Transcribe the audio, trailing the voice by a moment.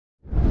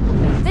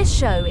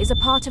show is a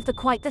part of the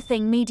Quite the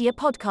Thing Media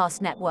Podcast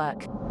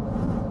Network.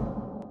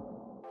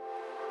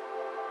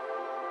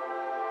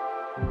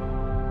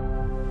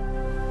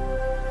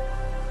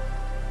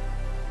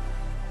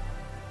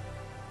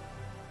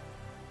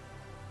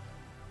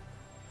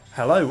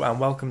 Hello and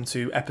welcome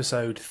to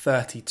episode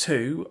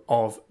 32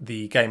 of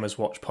the Gamers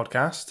Watch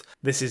podcast.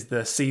 This is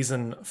the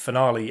season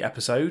finale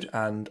episode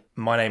and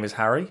my name is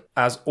Harry.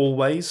 As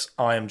always,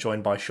 I am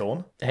joined by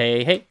Shaun.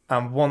 Hey, hey.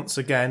 And once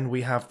again,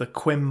 we have the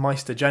Quim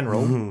Meister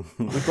General.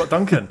 We've got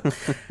Duncan.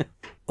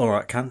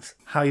 Alright, cunts.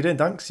 How you doing,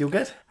 Dunks? You all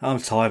good? I'm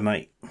tired,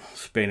 mate.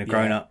 Just being a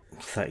grown-up.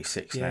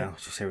 36 now.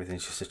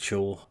 Everything's just a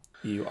chore.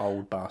 You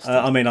old bastard.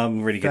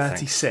 I'm really good.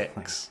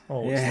 36.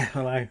 Oh, yeah,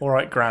 hello. All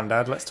right,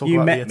 Grandad, let's talk you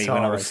about the Atari. met me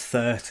when I was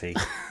 30.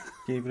 Can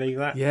you believe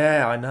that?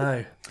 Yeah, I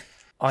know.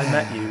 I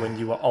met you when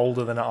you were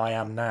older than I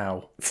am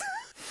now.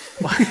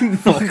 Oh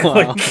my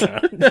God.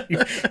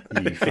 You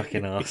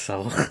fucking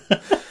arsehole.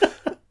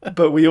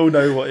 But we all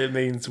know what it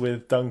means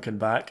with Duncan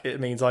back.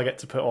 It means I get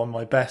to put on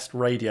my best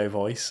radio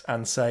voice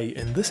and say,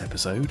 in this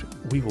episode,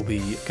 we will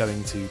be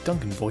going to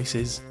Duncan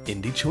Voice's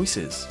Indie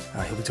Choices.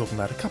 He'll be talking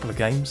about a couple of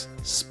games,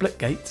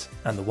 Splitgate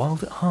and The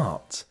Wild at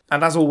Heart.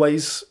 And as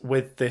always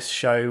with this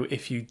show,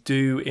 if you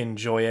do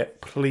enjoy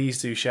it,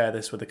 please do share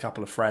this with a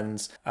couple of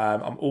friends.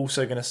 I'm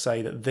also going to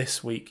say that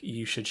this week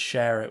you should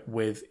share it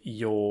with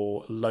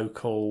your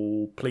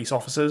local police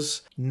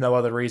officers. No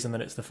other reason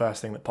than it's the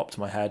first thing that popped to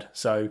my head.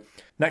 So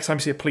next time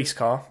you see a police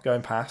car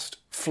going past,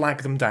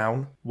 flag them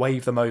down,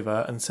 wave them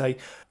over and say,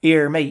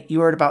 "Here, mate,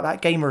 you heard about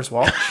that Gamers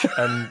Watch?"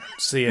 and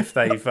see if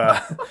they've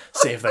heard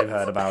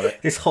about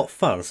it. It's Hot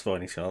Fuzz, by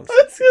any chance.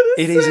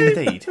 It is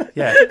indeed.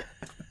 Yeah.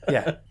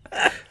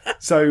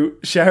 So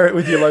share it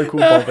with your local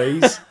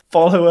bobbies.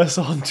 Follow us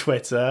on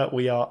Twitter.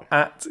 We are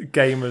at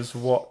Gamers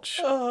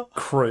Watch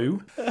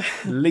Crew.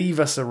 Leave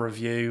us a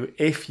review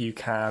if you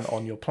can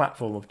on your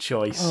platform of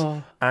choice.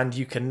 And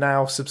you can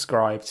now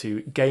subscribe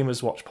to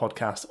Gamers Watch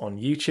Podcast on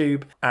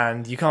YouTube.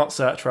 And you can't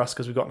search for us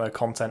because we've got no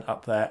content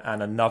up there.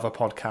 And another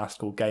podcast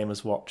called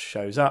Gamers Watch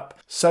shows up.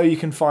 So you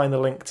can find the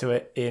link to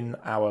it in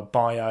our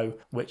bio,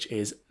 which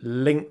is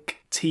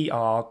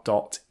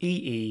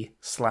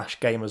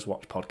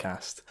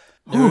linktr.ee/gamerswatchpodcast.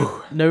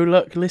 No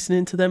luck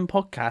listening to them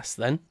podcasts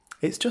then?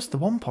 It's just the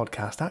one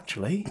podcast,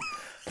 actually.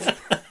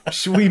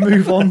 Should we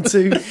move on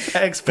to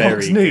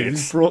Xbox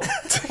News, brought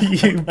to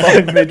you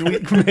by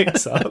Midweek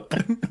Mix-Up?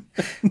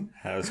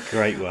 That was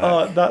great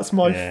work. That's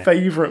my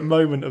favourite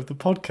moment of the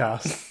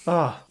podcast.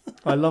 I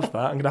love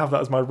that. I'm going to have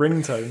that as my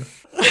ringtone.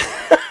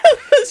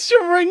 That's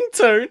your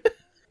ringtone?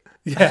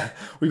 Yeah,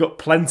 we've got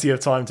plenty of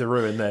time to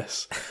ruin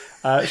this.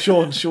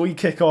 Shaun, shall we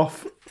kick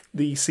off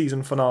the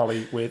season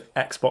finale with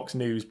Xbox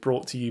News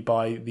brought to you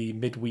by the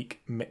Midweek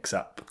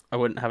Mix-Up? I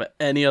wouldn't have it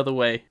any other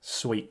way.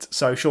 Sweet.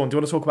 So, Shaun, do you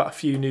want to talk about a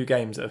few new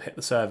games that have hit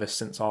the service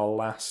since our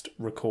last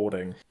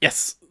recording?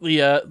 Yes,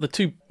 the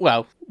two,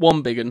 well,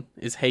 one big one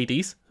is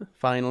Hades,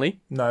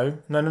 finally. No.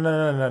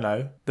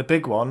 The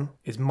big one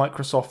is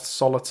Microsoft's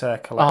Solitaire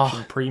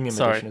Collection Premium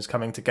Edition is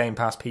coming to Game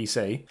Pass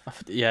PC.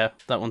 Yeah,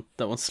 that one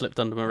slipped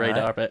under my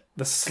radar a bit.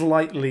 The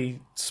slightly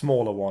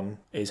smaller one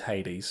is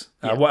Hades.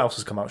 What else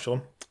has come out,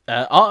 Shaun?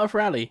 Art of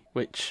Rally,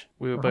 which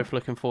we were both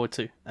looking forward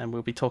to, and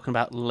we'll be talking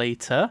about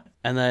later.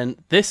 And then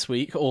this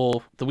week,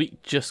 or the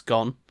week just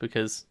gone,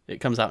 because it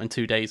comes out in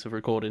 2 days of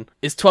recording,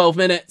 is 12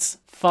 Minutes,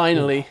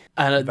 finally.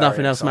 And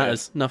nothing else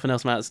matters. Nothing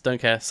else matters.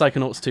 Don't care.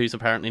 Psychonauts 2 is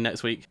apparently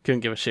next week.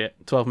 Couldn't give a shit.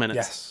 12 Minutes.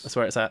 Yes. That's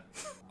where it's at.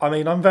 I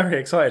mean, I'm very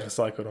excited for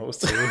Psychonauts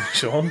 2,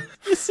 Shaun.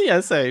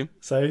 Yeah, same.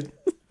 So,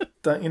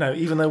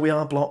 even though we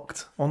are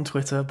blocked on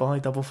Twitter by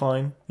Double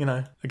Fine,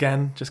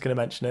 again, just going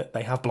to mention it,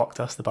 they have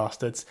blocked us, the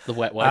bastards. The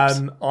wet wipes.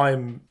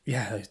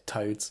 Those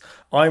toads.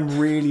 I'm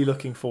really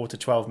looking forward to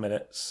 12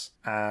 Minutes,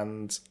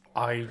 and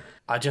I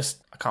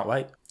can't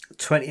wait.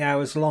 20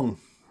 hours long,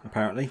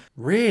 apparently.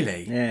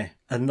 Really? Yeah,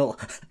 and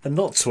not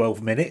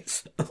 12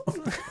 minutes.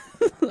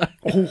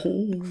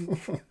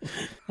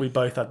 We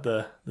both had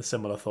the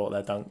similar thought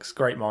there, Dunks.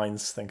 Great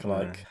minds think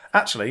alike.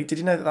 Actually, did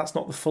you know that that's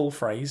not the full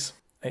phrase?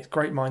 It's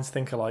great minds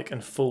think alike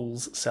and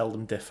fools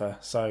seldom differ.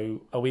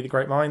 So are we the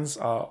great minds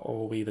or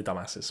are we the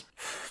dumbasses?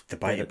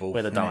 Debatable.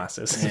 We're the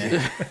dumbasses.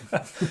 Yeah.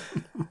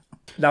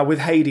 Now, with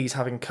Hades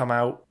having come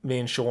out, me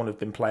and Shaun have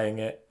been playing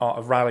it. Art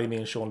of Rally, me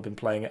and Shaun have been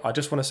playing it. I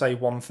just want to say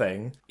one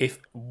thing. If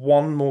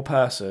one more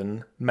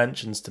person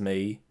mentions to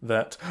me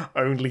that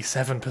only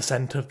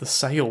 7% of the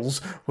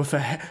sales were for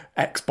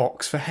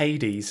Xbox for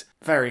Hades,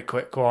 very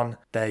quick one.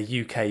 They're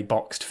UK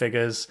boxed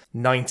figures.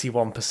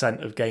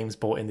 91% of games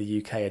bought in the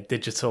UK are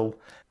digital.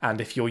 And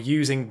if you're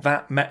using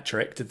that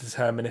metric to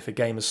determine if a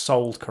game is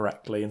sold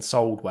correctly and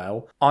sold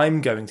well,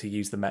 I'm going to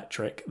use the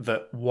metric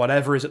that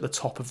whatever is at the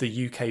top of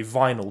the UK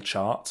vinyl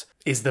chart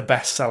is the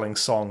best-selling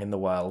song in the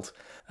world.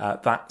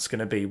 That's going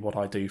to be what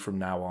I do from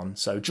now on.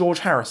 So George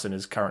Harrison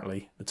is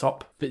currently the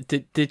top. But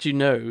did you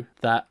know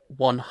that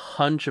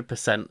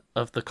 100%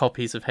 of the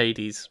copies of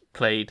Hades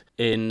played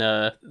in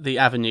the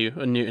Avenue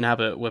and Newton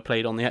Abbot were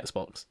played on the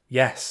Xbox?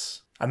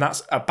 Yes. And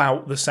that's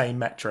about the same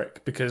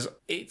metric, because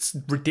it's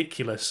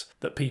ridiculous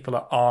that people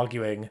are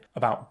arguing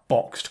about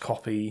boxed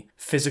copy,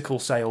 physical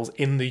sales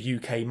in the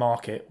UK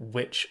market,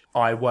 which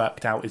I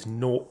worked out is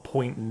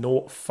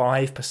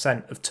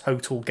 0.05% of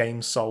total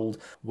games sold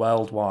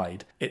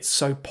worldwide. It's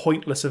so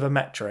pointless of a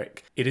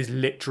metric. It is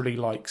literally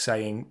like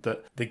saying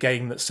that the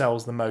game that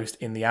sells the most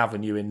in the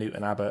Avenue in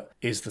Newton Abbot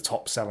is the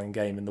top selling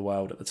game in the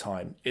world at the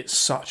time. It's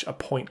such a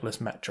pointless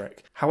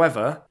metric.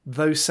 However,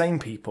 those same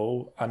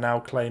people are now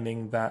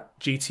claiming that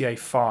GTA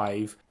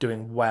 5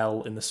 doing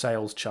well in the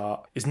sales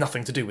chart is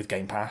nothing to do with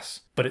Game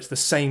Pass, but it's the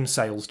same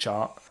sales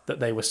chart that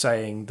they were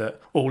saying that,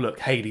 oh look,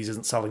 Hades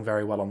isn't selling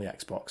very well on the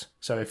Xbox.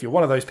 So if you're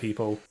one of those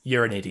people,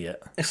 you're an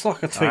idiot. It's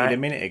like I tweeted a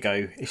minute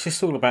ago. It's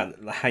just all about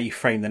how you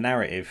frame the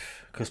narrative.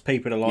 Because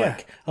people are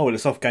like, oh, well,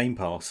 it's off Game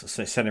Pass,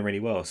 so it's selling really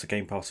well, so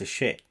Game Pass is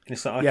shit. And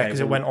it's like, okay, yeah, because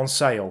it went on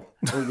sale.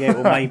 Well, yeah,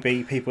 well,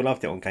 maybe people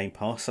loved it on Game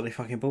Pass, so they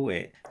fucking bought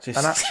it. And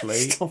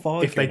actually,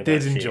 if they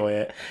did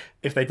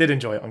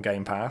enjoy it on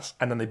Game Pass,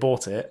 and then they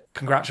bought it,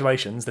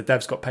 congratulations, the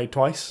devs got paid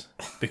twice,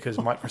 because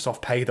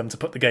Microsoft paid them to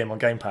put the game on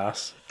Game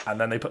Pass, and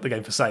then they put the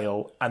game for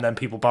sale, and then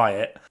people buy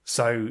it,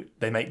 so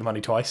they make the money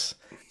twice.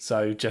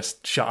 So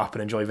just shut up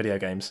and enjoy video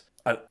games.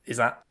 Is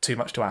that too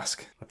much to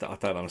ask? I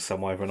don't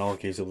understand why everyone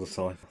argues all the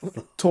time.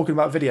 Talking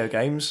about video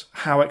games,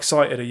 how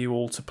excited are you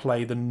all to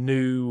play the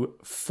new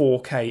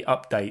 4K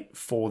update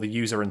for the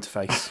user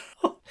interface?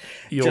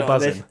 You're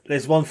buzzing.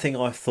 There's one thing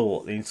I've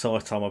thought the entire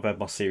time I've had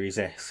my Series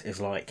S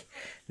is like,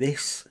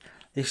 this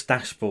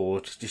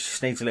dashboard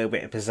just needs a little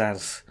bit of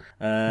pizzazz.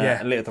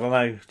 A little, I don't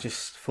know,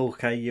 just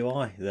 4K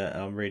UI that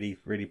I'm really,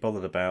 really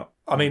bothered about.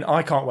 I mean,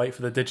 I can't wait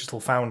for the Digital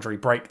Foundry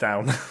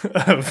breakdown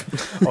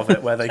of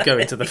it, where they go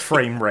into the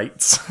frame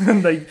rates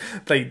and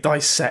they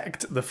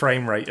dissect the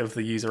frame rate of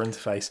the user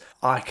interface.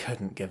 I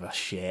couldn't give a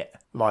shit.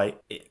 Like,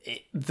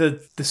 the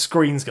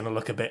screen's going to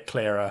look a bit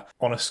clearer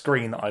on a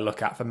screen that I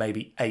look at for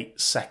maybe 8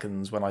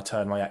 seconds when I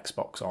turn my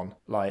Xbox on.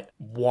 Like,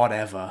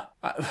 whatever.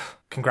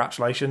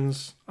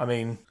 Congratulations. I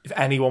mean, if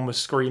anyone was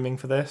screaming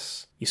for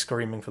this, you're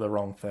screaming for the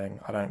wrong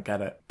thing. I don't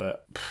get it,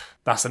 but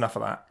that's enough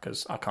of that,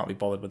 because I can't be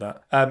bothered with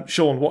that.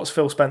 Shaun, what's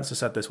Phil Spencer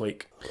said this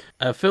week?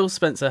 Phil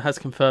Spencer has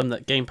confirmed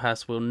that Game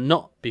Pass will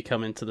not be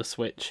coming to the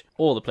Switch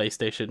or the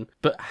PlayStation,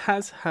 but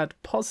has had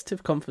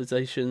positive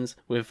conversations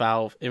with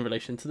Valve in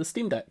relation to the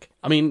Steam Deck.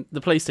 I mean, the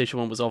PlayStation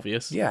one was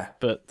obvious,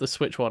 but the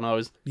Switch one it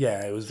was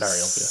very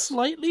obvious.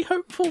 Slightly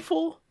hopeful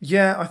for.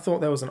 Yeah, I thought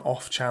there was an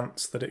off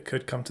chance that it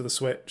could come to the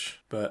Switch,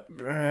 but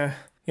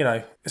you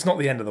know, it's not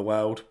the end of the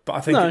world. But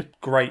I think it's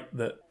great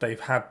that they've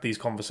had these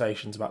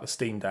conversations about the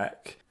Steam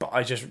Deck. But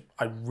I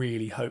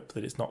really hope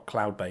that it's not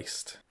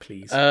cloud-based,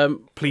 please.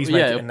 Please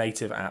make it a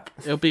native app.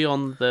 It'll be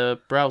on the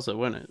browser,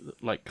 won't it?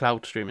 Like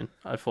cloud streaming,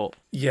 I thought.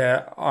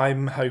 Yeah,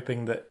 I'm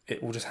hoping that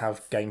it will just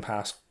have Game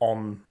Pass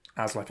on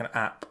as like an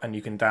app, and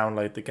you can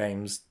download the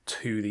games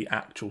to the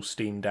actual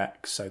Steam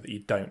Deck so that you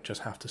don't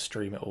just have to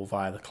stream it all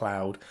via the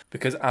cloud.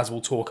 Because as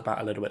we'll talk about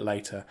a little bit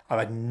later, I've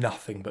had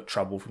nothing but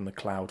trouble from the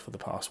cloud for the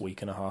past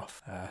week and a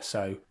half.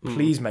 So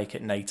please make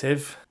it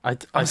native.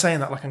 I'm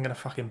saying that like I'm going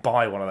to fucking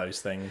buy one of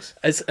those things.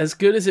 As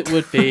good as it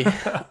would be,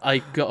 I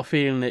got a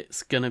feeling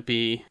it's going to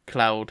be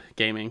cloud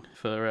gaming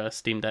for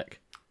Steam Deck.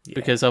 Yeah.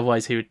 Because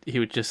otherwise he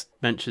would just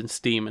mention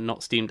Steam and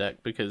not Steam Deck,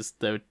 because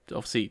they would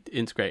obviously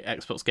integrate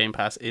Xbox Game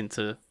Pass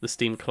into the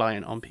Steam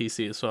client on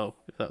PC as well,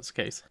 if that's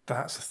the case.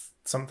 That's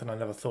something I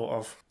never thought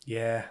of.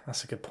 Yeah,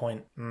 that's a good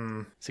point.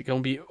 Is it going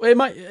to be... It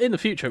might, in the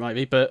future it might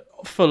be, but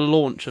for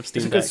launch of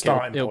Steam Deck,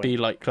 it'll be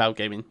like cloud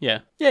gaming.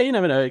 Yeah, you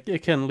never know.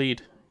 It can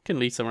lead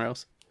somewhere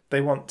else. They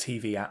want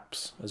TV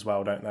apps as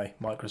well, don't they,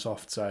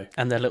 Microsoft? So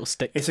and their little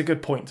stick. It's a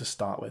good point to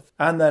start with.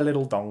 And their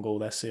little dongle,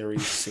 their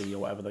Series C or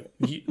whatever,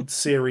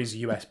 Series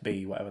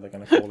USB, whatever they're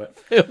going to call it.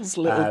 Phil's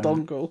little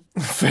dongle.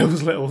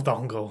 Phil's little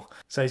dongle.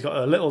 So he's got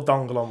a little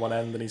dongle on one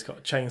end and he's got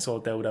a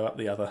chainsaw dildo up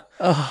the other.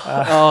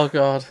 Oh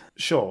God.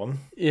 Shaun?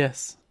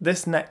 Yes.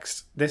 This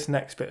next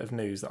bit of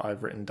news that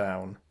I've written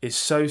down is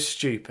so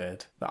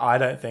stupid that I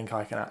don't think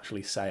I can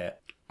actually say it.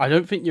 I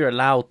don't think you're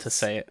allowed to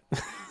say it.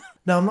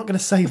 No, I'm not going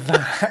to say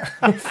that,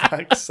 for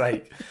fuck's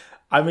sake.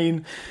 I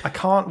mean, I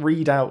can't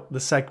read out the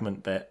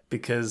segment bit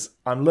because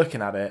I'm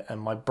looking at it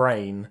and my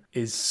brain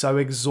is so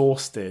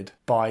exhausted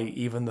by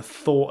even the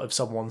thought of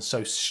someone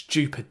so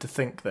stupid to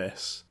think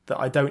this that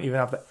I don't even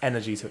have the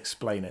energy to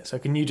explain it. So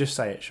can you just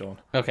say it, Shaun?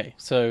 Okay,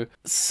 so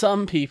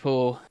some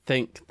people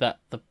think that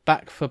the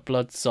Back for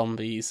Blood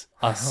zombies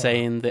are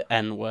saying the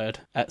N-word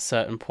at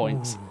certain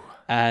points. Ooh.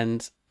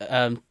 And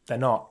they're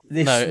not.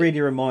 This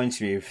really reminds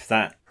me of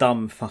that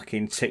dumb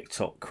fucking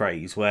TikTok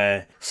craze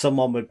where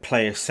someone would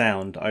play a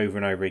sound over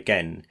and over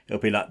again. It'll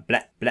be like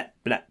blah blah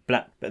blah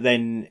blah, but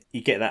then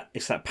you get that.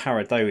 It's that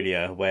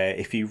pareidolia where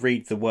if you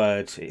read the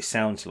words it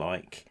sounds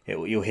like,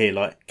 you'll hear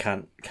like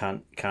cunt,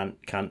 cunt, cunt,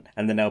 cunt,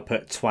 and then they'll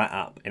put twat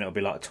up and it'll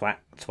be like twat,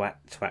 twat,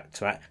 twat,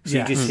 twat. So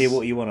you just hear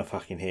what you want to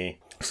fucking hear.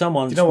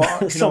 Someone's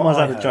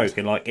had a joke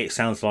and like it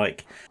sounds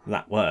like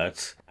that word,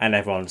 and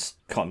everyone's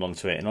cottoned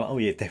onto it and like, oh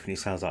yeah, it definitely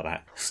sounds like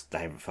that. They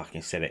haven't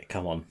fucking said it.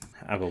 Come on.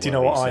 Do you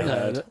know what I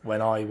heard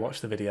when I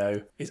watched the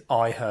video? Is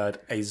I heard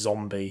a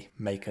zombie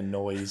make a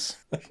noise,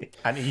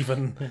 and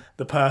even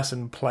the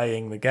person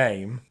playing the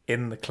game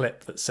in the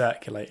clip that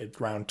circulated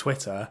around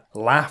Twitter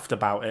laughed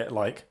about it,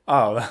 like,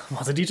 "Oh,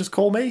 what did you just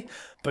call me?"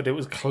 But it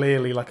was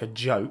clearly like a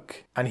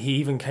joke, and he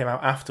even came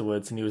out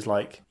afterwards and he was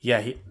like,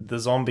 "Yeah, the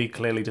zombie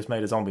clearly just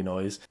made a zombie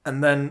noise."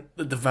 And then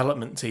the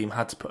development team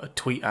had to put a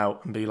tweet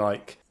out and be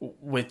like,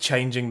 "We're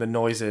changing the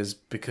noises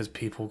because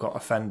people got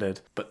offended."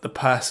 But the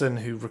person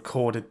who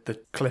recorded the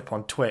clip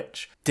on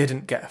Twitch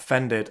didn't get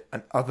offended,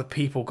 and other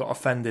people got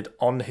offended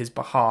on his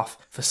behalf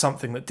for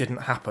something that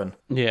didn't happen.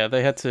 Yeah,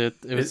 they had to.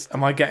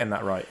 Am I getting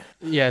that right?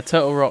 Yeah,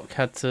 Turtle Rock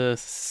had to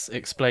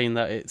explain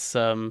that it's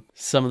some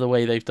of the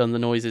way they've done the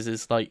noises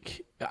is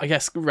like, I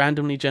guess,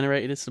 randomly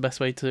generated is the best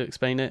way to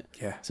explain it.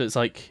 Yeah. So it's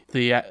like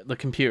the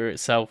computer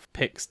itself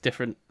picks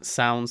different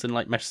sounds and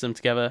like meshes them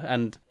together,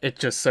 and it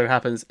just so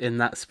happens in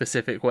that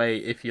specific way,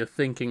 if you're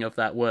thinking of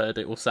that word,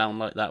 it will sound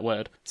like that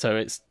word. So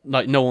it's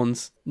like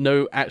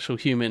no actual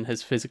human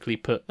has physically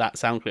put that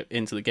sound clip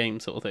into the game,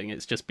 sort of thing.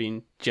 It's just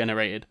been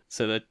generated.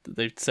 So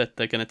they've said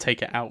they're going to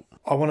take it out.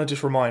 I want to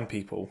just remind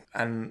people,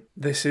 and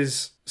this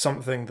is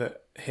something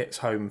that hits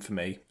home for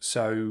me.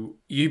 So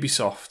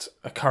Ubisoft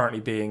are currently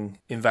being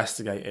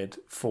investigated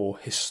for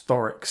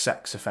historic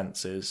sex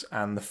offences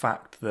and the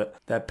fact that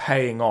they're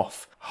paying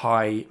off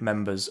high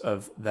members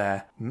of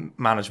their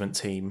management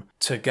team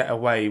to get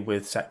away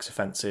with sex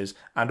offences,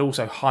 and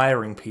also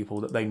hiring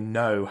people that they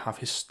know have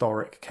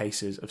historic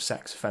cases of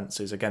sex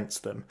offences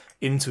against them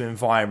into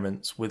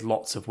environments with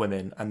lots of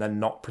women, and then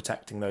not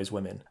protecting those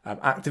women.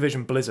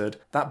 Activision Blizzard,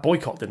 that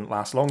boycott didn't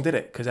last long, did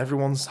it? Because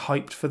everyone's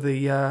hyped for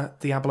the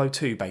Diablo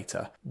 2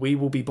 beta. We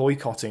will be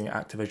boycotting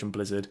Activision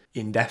Blizzard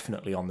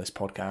indefinitely on this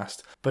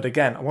podcast. But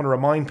again, I want to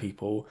remind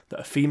people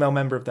that a female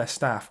member of their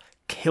staff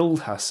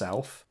killed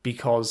herself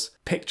because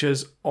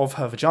pictures of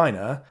her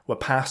vagina were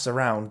passed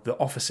around the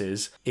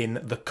offices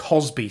in the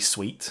Cosby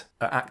suite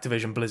at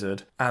Activision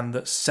Blizzard, and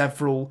that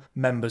several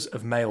members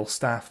of male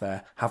staff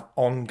there have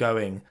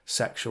ongoing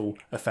sexual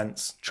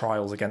offence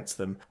trials against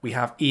them. We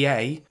have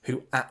EA,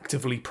 who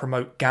actively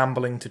promote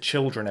gambling to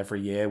children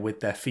every year with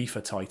their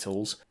FIFA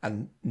titles,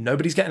 and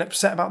nobody's getting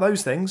upset about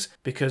those things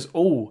because,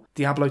 oh,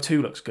 Diablo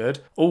 2 looks good,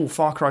 oh,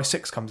 Far Cry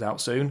 6 comes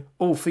out soon,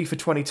 oh, FIFA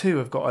 22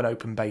 have got an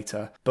open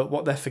beta. But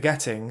what they're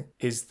forgetting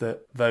is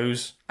that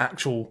those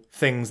actual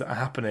things that are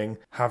happening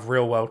have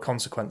real world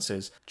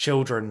consequences.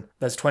 Children,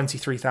 there's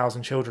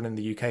 23,000 children in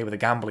the UK with a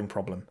gambling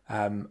problem.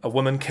 A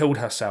woman killed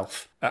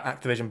herself at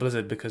Activision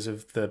Blizzard because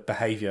of the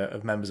behaviour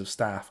of members of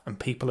staff, and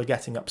people are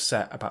getting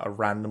upset about a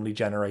randomly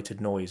generated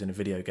noise in a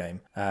video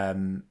game.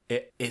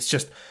 It's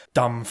just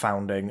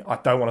dumbfounding. I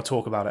don't want to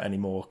talk about it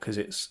anymore because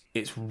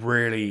it's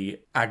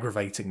really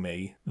aggravating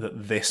me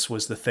that this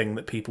was the thing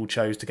that people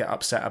chose to get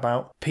upset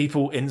about.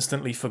 People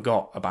instantly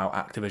forgot about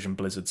Activision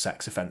Blizzard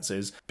sex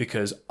offences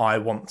because I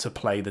want to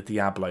play the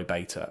Diablo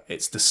beta.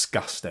 It's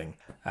disgusting.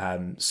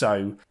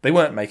 So they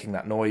weren't making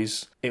that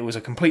noise. It was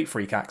a complete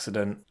freak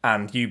accident,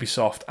 and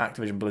Ubisoft,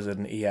 Activision Blizzard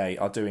and EA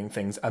are doing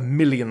things a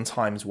million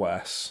times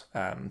worse,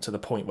 to the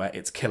point where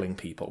it's killing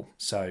people.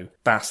 So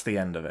that's the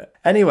end of it.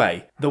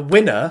 Anyway, the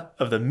winner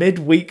of the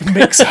midweek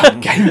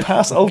mix-up Game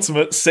Pass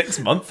Ultimate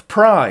 6-month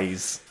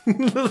prize.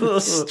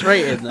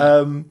 Straight in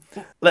there.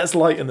 Let's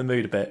lighten the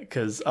mood a bit,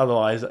 because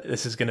otherwise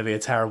this is going to be a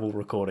terrible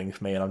recording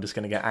for me and I'm just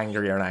going to get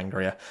angrier and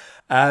angrier.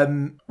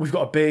 We've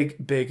got a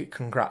big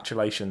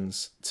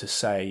congratulations to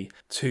say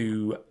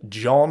to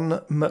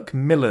John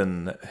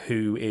McMillan,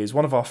 who is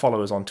one of our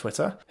followers on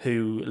Twitter,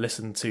 who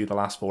listened to the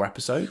last 4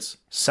 episodes,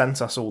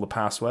 sent us all the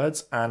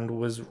passwords, and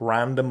was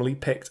randomly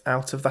picked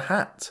out of the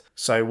hat.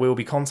 So we'll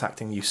be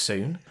contacting you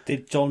soon.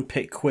 Did John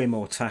pick Quim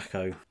or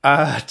Taco?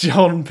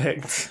 John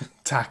picked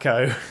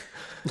Taco.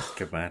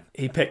 Good man.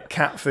 He picked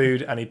cat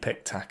food and he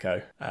picked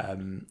taco.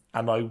 And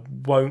I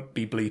won't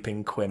be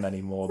bleeping Quim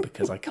anymore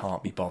because I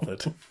can't be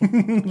bothered.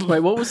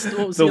 Wait, what was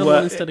the other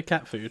one instead of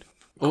cat food?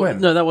 Quim.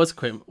 No, that was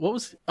Quim. What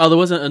was? Oh, there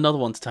wasn't another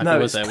one to taco,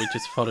 was there? We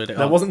just followed it.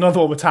 There wasn't another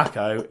one with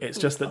taco. It's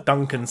just that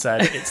Duncan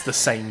said it's the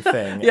same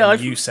thing. Yeah,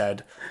 and you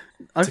said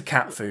to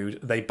cat food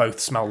they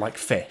both smell like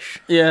fish.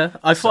 Yeah,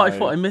 I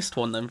thought I missed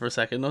one then for a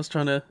second. I was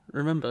trying to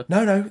remember.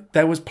 No,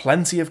 there was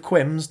plenty of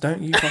Quims.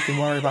 Don't you fucking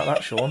worry about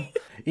that, Sean.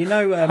 You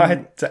know, I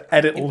had to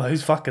edit all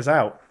those fuckers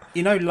out.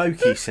 You know,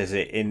 Loki says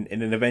it in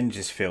an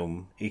Avengers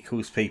film. He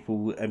calls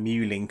people a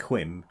mewling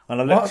Quim,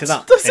 and I looked it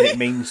up, and it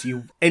means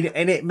you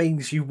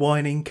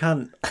whining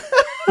cunt.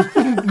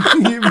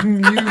 You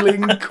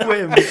mewling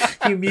Quim.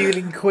 You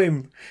mewling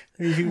Quim.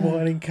 You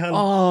whining cunt.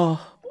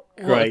 Oh,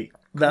 great.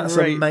 That's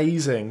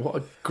amazing. What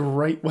a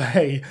great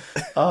way.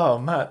 Oh,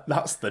 man,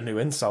 that's the new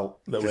insult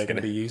that we're going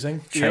to be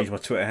using. Change my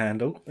Twitter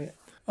handle. Yeah.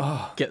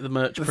 Oh, get the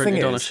merch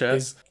printed on a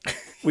shirt.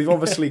 We've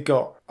obviously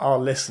got our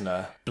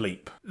listener,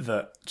 Bleep,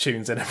 that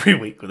tunes in every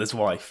week with his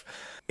wife.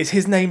 Is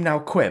his name now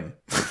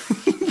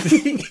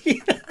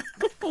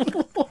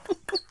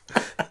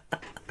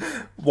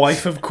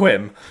wife of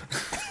Quim.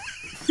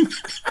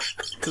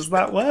 Does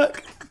that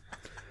work?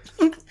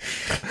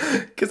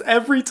 Because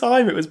every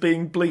time it was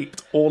being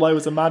bleeped, all I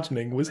was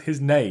imagining was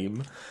his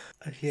name.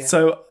 Yeah.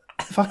 So,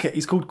 fuck it,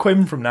 he's called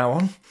Quim from now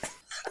on.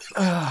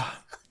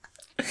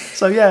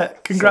 So yeah,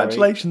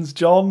 congratulations,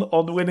 John,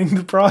 on winning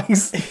the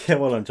prize. Yeah,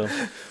 well done, John.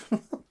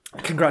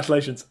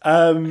 Congratulations.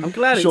 I'm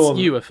glad Sean, it's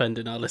you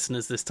offending our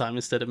listeners this time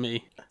instead of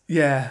me.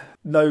 Yeah,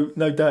 no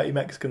dirty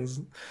Mexicans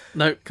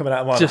No, coming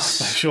out of my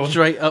just mouth, Sean.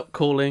 straight up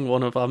calling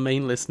one of our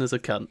main listeners a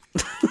cunt.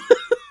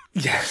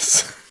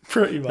 Yes,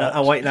 pretty much.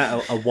 Oh, wait,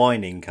 no, a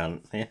whining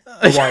cunt. Yeah.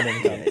 A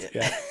whining cunt,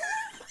 yeah.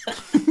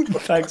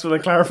 Thanks for the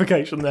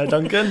clarification there,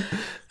 Duncan.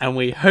 And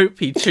we hope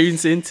he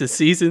tunes in to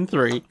season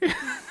 3.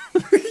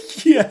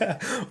 Yeah.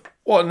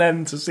 What an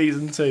end to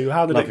season 2.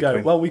 How did Love it it, go?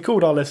 Quinn. Well, we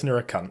called our listener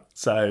a cunt,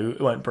 so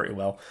it went pretty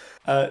well.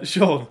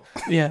 Sean,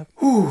 Yeah,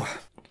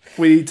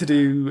 we need to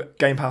do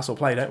Game Pass or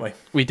Play, don't we?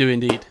 we do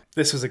indeed.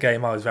 This was a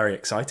game I was very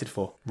excited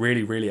for.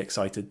 Really, really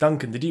excited.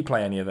 Duncan, did you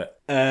play any of it?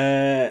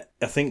 I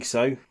think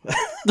so.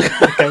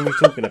 What game are you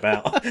talking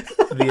about?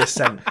 The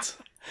Ascent.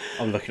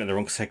 I'm looking at the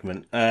wrong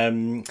segment.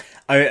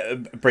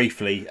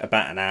 Briefly,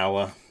 about an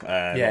hour.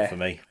 Yeah. Not for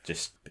me.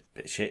 Just a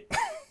bit shit.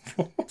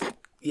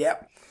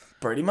 Yep,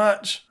 pretty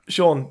much.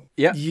 Sean,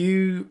 Yep.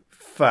 you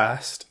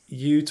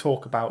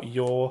talk about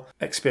your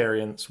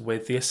experience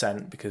with the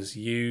Ascent because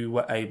you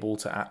were able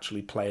to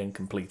actually play and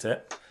complete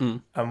it.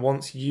 And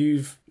once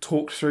you've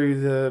talked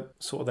through the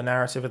sort of the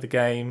narrative of the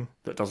game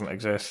that doesn't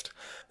exist,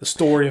 the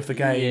story of the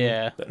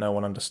game that no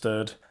one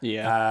understood,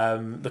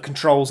 the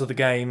controls of the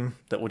game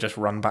that will just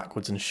run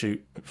backwards and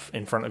shoot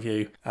in front of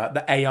you,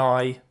 the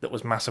AI that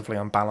was massively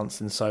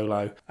unbalanced in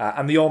solo,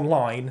 and the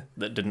online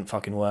that didn't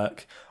fucking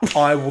work,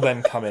 I will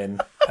then come in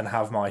and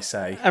have my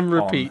say And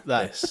repeat on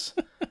that.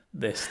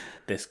 this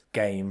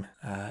game.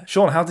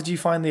 Sean, how did you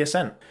find the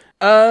Ascent?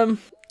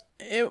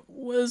 It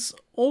was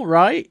all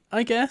right,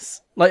 I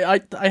guess.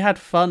 Like I had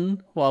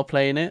fun while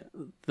playing it.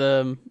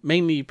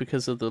 Mainly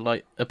because of the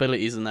like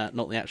abilities and that,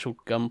 not the actual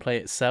gunplay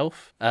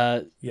itself.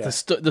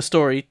 The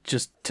story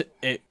just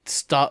it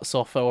starts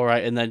off all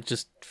right and then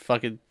just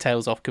fucking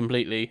tails off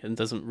completely and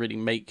doesn't really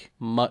make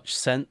much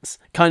sense.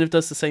 Kind of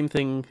does the same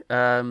thing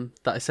that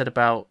I said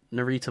about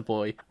Narita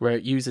Boy, where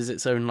it uses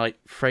its own like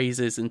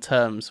phrases and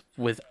terms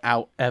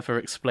without ever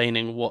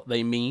explaining what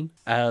they mean.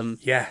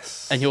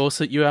 Yes. And you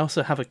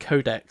also have a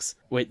codex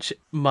which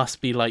must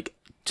be like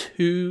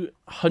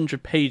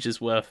 200 pages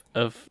worth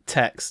of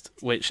text,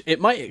 which it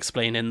might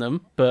explain in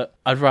them, but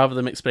I'd rather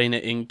them explain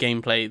it in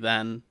gameplay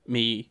than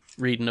me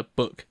reading a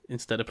book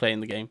instead of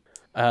playing the game.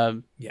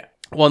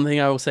 One thing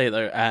I will say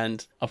though,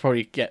 and I'll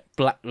probably get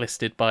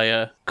blacklisted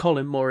by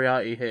Colin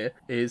Moriarty here,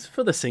 is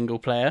for the single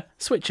player,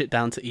 switch it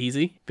down to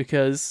easy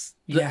because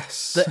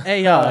the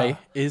AI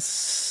is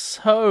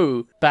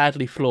so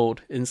badly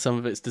flawed in some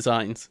of its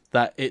designs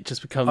that it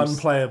just becomes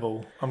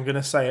unplayable. I'm going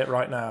to say it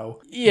right now.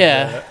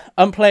 Yeah,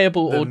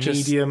 unplayable or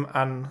just medium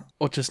and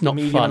not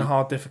medium fun. and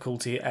hard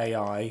difficulty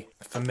AI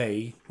for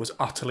me was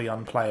utterly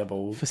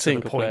unplayable For to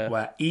single the point player.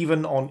 where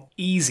even on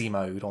easy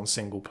mode on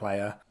single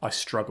player, I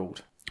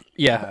struggled.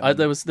 Yeah,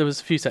 there was a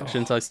few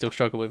sections I still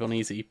struggle with on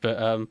easy,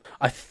 but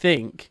I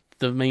think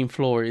the main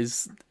flaw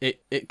is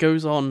it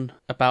goes on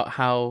about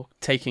how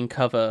taking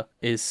cover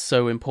is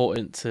so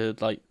important to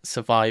like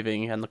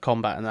surviving and the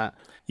combat and that.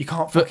 You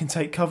can't fucking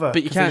take cover,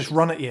 but you 'cause they can't just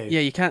run at you.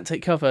 Yeah, you can't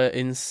take cover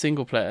in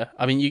single player.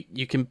 I mean,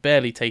 you can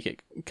barely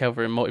take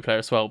cover in multiplayer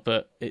as well,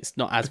 but it's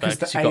not as bad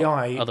because you've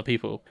got other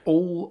people.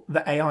 All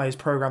the AI is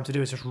programmed to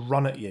do is just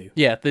run at you.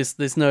 Yeah,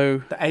 there's no...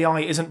 The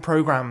AI isn't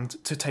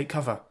programmed to take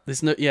cover.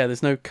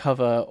 There's no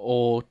cover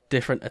or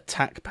different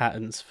attack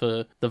patterns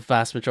for the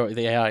vast majority of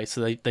the AI,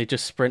 so they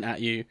just sprint at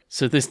you.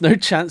 So there's no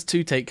chance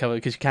to take cover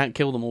because you can't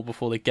kill them all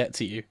before they get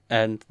to you.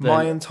 And then...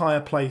 My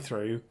entire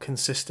playthrough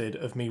consisted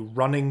of me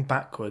running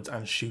backwards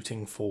and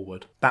shooting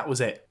forward. That was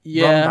it.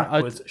 Yeah, run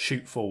backwards,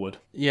 shoot forward.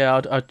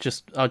 Yeah, I'd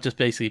just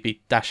basically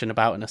be dashing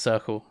about in a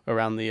circle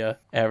around the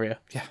area.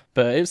 Yeah,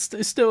 but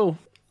it's still...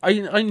 I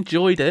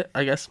enjoyed it,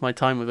 I guess, my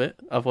time with it.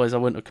 Otherwise, I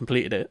wouldn't have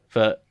completed it.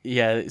 But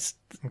yeah, it's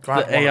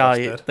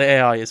the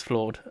AI is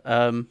flawed.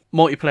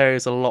 Multiplayer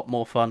is a lot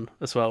more fun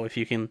as well if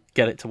you can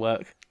get it to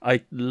work. I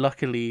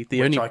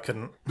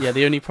couldn't. Yeah,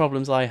 the only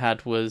problems I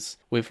had was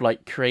with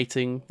like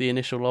creating the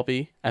initial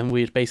lobby, and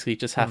we'd basically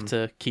just have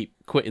to keep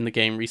quitting the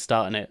game,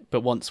 restarting it.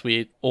 But once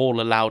we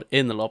all allowed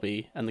in the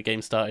lobby and the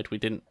game started, we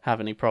didn't have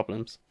any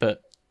problems.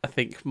 But I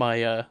think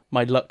my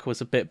luck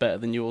was a bit better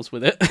than yours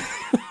with it.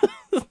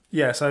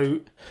 Yeah,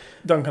 so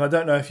Duncan, I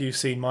don't know if you've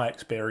seen my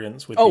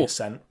experience with the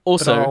Ascent.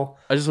 Also,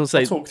 I just want to say,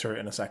 I'll talk through it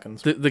in a second.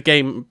 The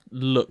game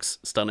looks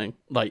stunning.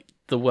 Like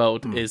the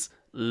world is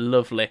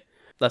lovely.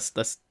 That's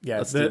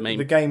the main.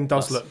 The game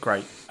does plus. look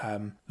great.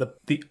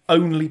 The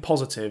only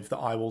positive that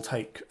I will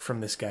take from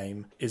this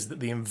game is that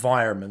the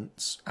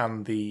environments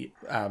and the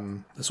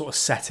sort of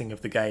setting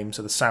of the game,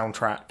 so the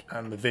soundtrack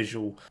and the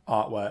visual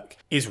artwork,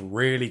 is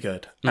really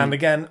good. And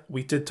again,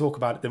 we did talk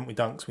about it, didn't we,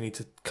 Dunks? We need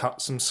to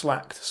cut some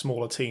slack to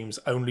smaller teams.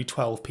 Only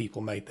 12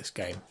 people made this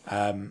game.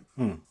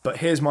 But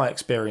here's my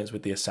experience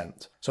with the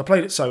Ascent. So I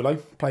played it solo,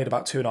 played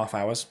about 2.5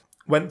 hours.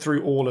 Went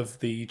through all of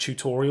the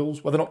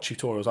tutorials. Well, they're not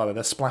tutorials either.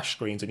 They're splash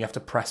screens, and you have to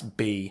press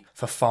B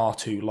for far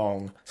too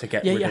long to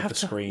get rid of the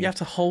screen. You have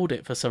to hold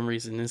it for some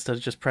reason instead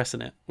of just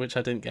pressing it, which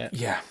I didn't get.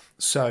 Yeah.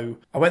 So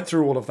I went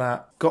through all of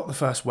that, got the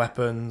first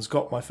weapons,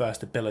 got my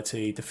first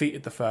ability,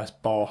 defeated the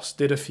first boss,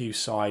 did a few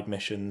side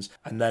missions,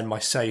 and then my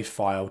save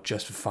file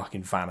just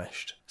fucking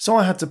vanished. So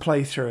I had to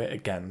play through it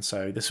again.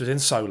 So this was in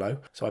solo.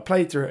 So I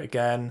played through it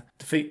again,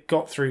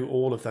 got through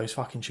all of those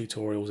fucking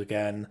tutorials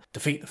again,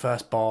 defeat the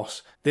first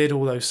boss, did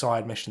all those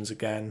side missions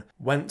again,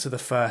 went to the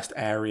first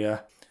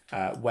area,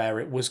 where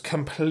it was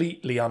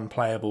completely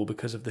unplayable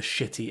because of the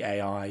shitty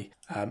AI.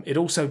 It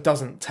also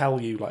doesn't tell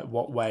you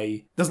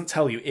doesn't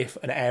tell you if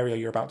an area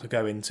you're about to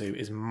go into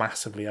is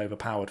massively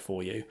overpowered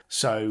for you.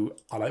 So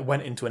I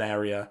went into an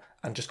area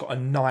and just got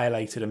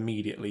annihilated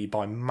immediately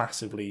by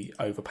massively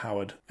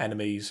overpowered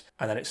enemies,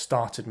 and then it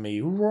started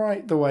me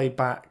right the way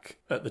back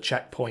at the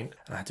checkpoint,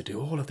 and I had to do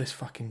all of this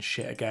fucking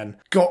shit again.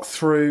 Got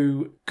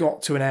to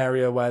an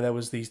area where there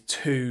was these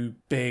two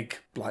big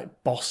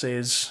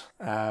bosses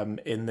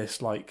in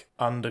this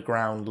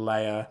underground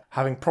layer,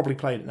 having probably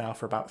played it now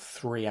for about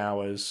 3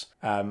 hours,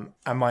 and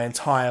my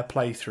entire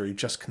playthrough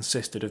just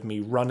consisted of me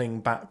running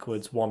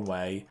backwards one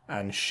way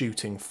and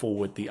shooting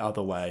forward the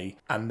other way,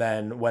 and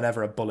then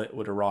whenever a bullet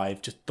would arrive,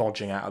 just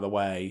dodging out of the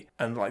way,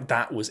 and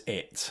that was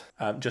it.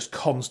 Just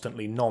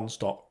constantly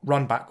non-stop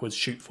run backwards,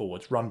 shoot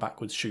forwards, run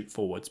backwards, shoot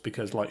forwards,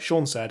 because like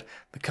Shaun said,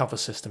 the cover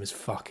system is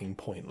fucking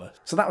pointless.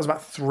 So that was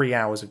about 3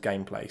 hours of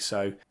gameplay.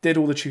 So did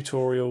all the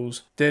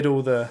tutorials, did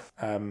all the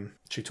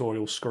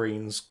tutorial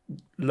screens,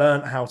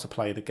 learned how to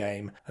play the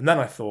game, and then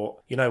I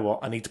thought, you know what,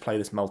 I need to play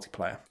this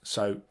multiplayer.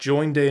 So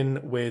joined in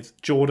with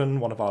Jordan,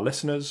 one of our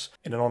listeners,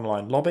 in an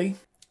online lobby.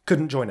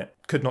 Couldn't join it,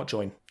 could not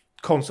join.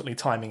 Constantly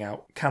timing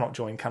out, cannot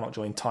join,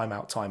 time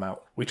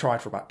out. We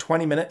tried for about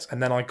 20 minutes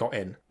and then I got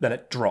in. Then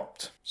it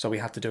dropped. So we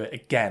had to do it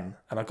again,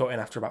 and I got in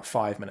after about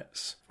 5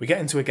 minutes. We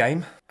get into a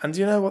game, and do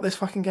you know what this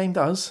fucking game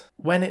does?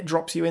 When it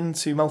drops you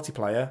into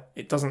multiplayer,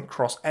 it doesn't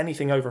cross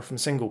anything over from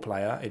single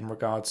player in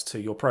regards to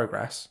your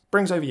progress.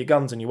 Brings over your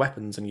guns and your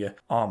weapons and your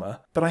armour,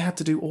 but I had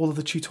to do all of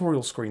the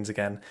tutorial screens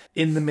again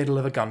in the middle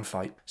of a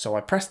gunfight. So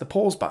I pressed the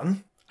pause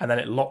button, and then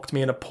it locked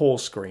me in a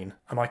pause screen,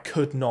 and I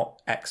could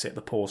not exit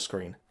the pause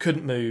screen.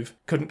 Couldn't move,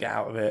 couldn't get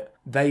out of it.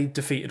 They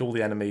defeated all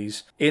the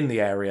enemies in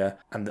the area,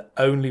 and the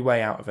only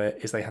way out of it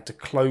is they had to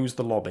close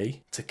the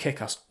lobby to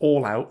kick us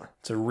all out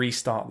to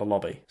restart the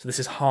lobby. So this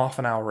is half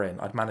an hour in.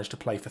 I'd managed to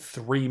play for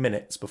 3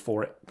 minutes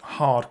before it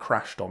hard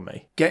crashed on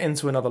me. Get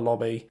into another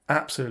lobby,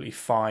 absolutely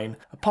fine,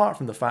 apart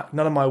from the fact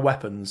none of my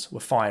weapons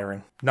were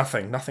firing.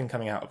 Nothing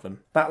coming out of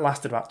them. That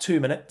lasted about 2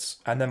 minutes,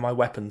 and then my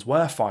weapons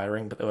were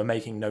firing, but they were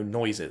making no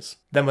noises.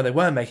 Then when they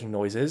were making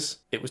noises,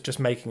 it was just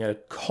making a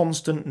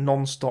constant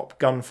non-stop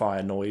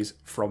gunfire noise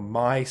from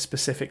my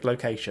specific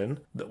location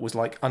that was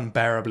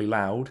unbearably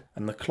loud,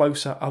 and the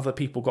closer other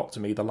people got to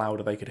me, the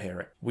louder they could hear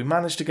it. We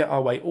managed to get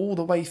our way all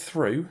the way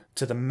through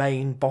to the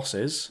main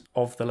bosses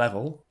of the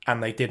level,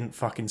 and they didn't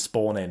fucking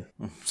spawn in.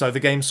 So the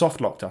game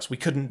soft locked us. We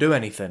couldn't do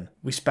anything.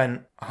 We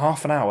spent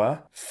half an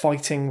hour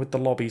fighting with the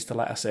lobbies to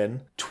let us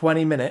in,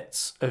 20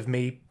 minutes of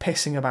me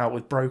pissing about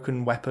with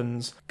broken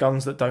weapons,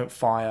 guns that don't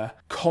fire,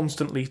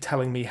 constantly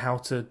telling me how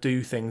to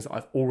do things that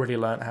I've already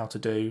learnt how to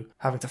do,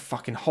 having to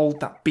fucking hold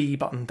that B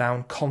button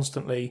down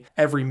constantly.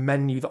 Every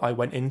menu that I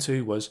went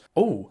into was,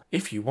 oh,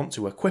 if you want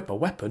to equip a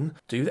weapon,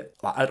 do that.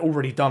 I'd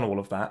already done all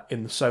of that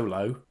in the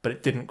solo, but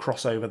it didn't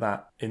cross over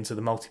that into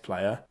the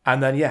multiplayer.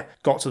 And then,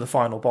 got to the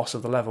final boss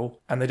of the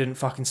level, and they didn't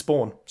fucking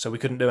spawn, so we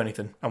couldn't do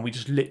anything. And we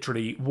just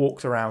literally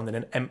walked around in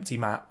an empty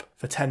map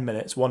for 10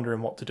 minutes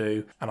wondering what to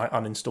do, and I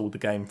uninstalled the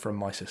game from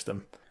my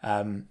system.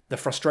 The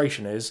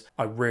frustration is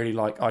I really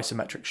like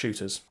isometric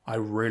shooters. I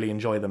really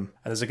enjoy them.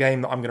 And there's a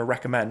game that I'm going to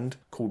recommend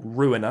called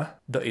Ruiner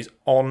that is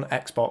on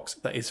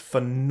Xbox that is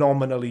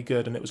phenomenally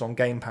good, and it was on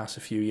Game Pass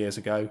a few years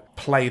ago.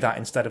 Play that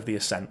instead of the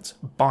Ascent.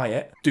 Buy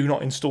it. Do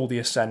not install the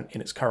Ascent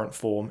in its current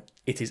form.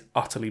 It is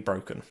utterly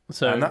broken.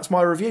 And that's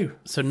my review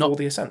for not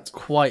the Ascent.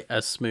 Quite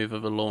as smooth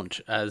of a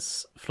launch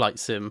as Flight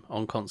Sim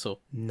on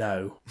console.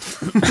 No.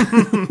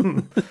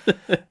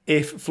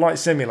 If Flight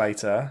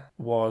Simulator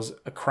was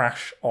a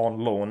crash on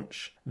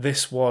launch,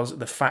 this was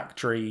the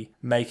factory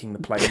making the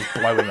plane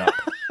blowing up.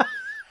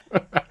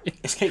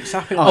 It keeps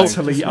happening.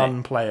 Utterly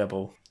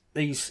unplayable.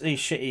 These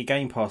shitty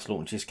Game Pass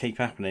launches keep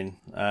happening.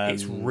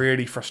 It's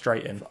really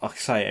frustrating. I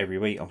say it every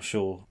week, I'm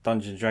sure.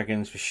 Dungeons &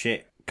 Dragons was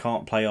shit.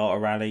 Can't play Art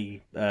of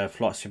Rally.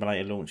 Flight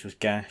Simulator launch was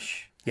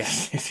gash. Yeah.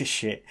 This is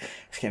shit.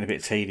 It's getting a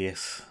bit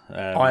tedious.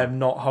 I am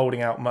not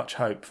holding out much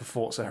hope for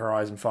Forza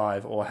Horizon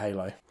 5 or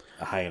Halo.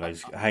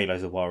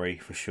 Halo's a worry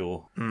for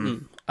sure.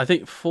 I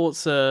think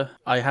Forza,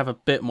 I have a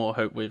bit more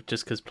hope with,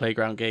 just because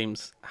Playground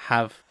Games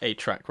have a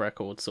track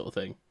record sort of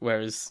thing.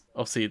 Whereas,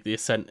 obviously, the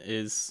Ascent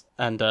is,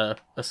 and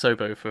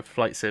Asobo for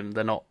Flight Sim,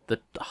 they're not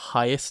the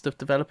highest of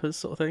developers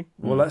sort of thing.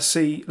 Well, let's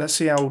see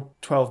how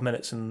 12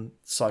 Minutes and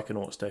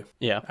Psychonauts do.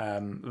 Yeah.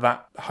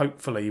 That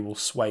hopefully will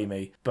sway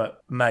me.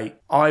 But, mate,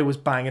 I was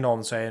banging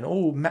on saying,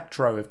 oh,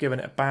 Metro have given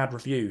it a bad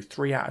review,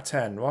 3 out of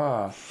 10.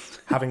 Wow.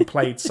 Having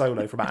played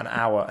solo for about an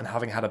hour and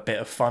having had a bit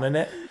of fun in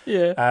it.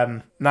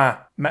 Yeah. Nah,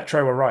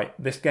 Metro were right.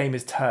 This game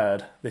is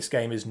turd. This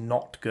game is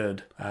not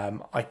good.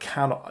 I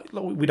cannot...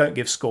 We don't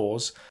give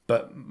scores,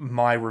 but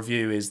my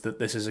review is that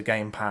this is a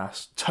Game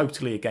Pass.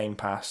 Totally a Game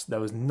Pass. There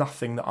was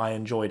nothing that I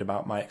enjoyed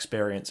about my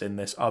experience in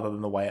this other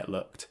than the way it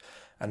looked.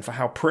 And for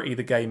how pretty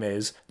the game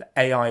is, the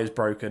AI is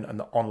broken and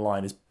the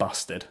online is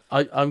busted.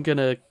 I'm going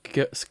to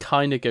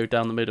kind of go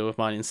down the middle of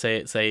mine and say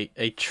it's a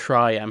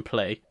try and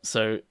play.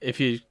 So if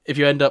you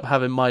end up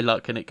having my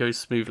luck and it goes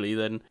smoothly,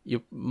 then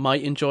you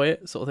might enjoy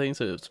it, sort of thing.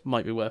 So it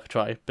might be worth a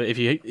try. But if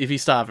you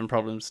start having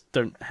problems,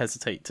 don't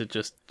hesitate to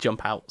just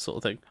jump out, sort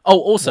of thing. Oh,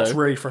 also... What's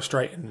really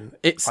frustrating,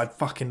 I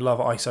fucking love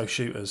ISO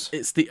shooters.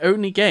 It's the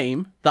only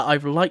game that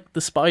I've liked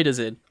the spiders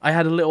in. I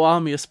had a little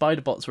army of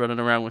spider bots running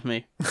around with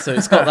me. So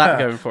it's got that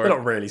going for it. They're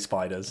not really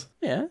spiders.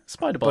 Yeah,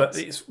 spider bots.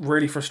 But it's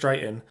really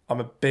frustrating. I'm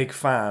a big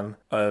fan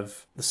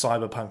of the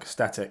cyberpunk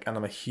aesthetic and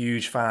I'm a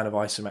huge fan of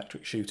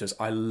isometric shooters.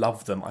 I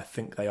love them. I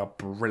think they are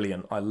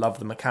brilliant. I love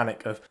the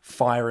mechanic of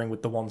firing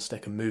with the one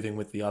stick and moving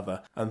with the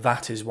other. And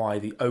that is why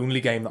the only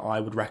game that I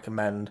would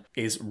recommend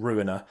is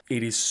Ruiner.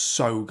 It is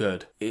so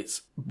good.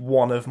 It's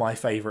one of my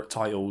favourite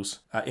titles,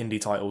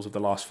 indie titles of the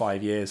last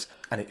 5 years.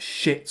 And it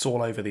shits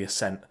all over the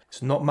Ascent.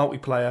 It's not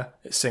multiplayer,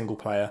 it's single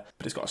player,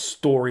 but it's got a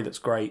story that's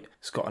great.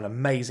 It's got an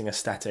amazing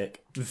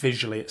aesthetic.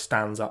 Visually, it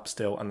stands up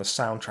still, and the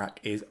soundtrack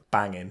is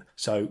banging.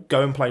 So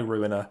go and play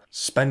Ruiner.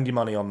 Spend your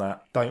money on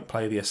that. Don't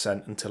play the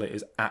Ascent until it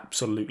is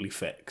absolutely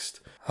fixed.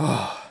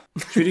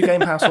 Should we do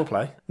Game Pass or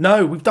Play?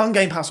 No, we've done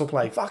Game Pass or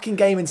Play. Fucking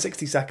game in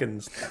 60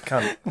 seconds.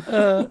 Cunt.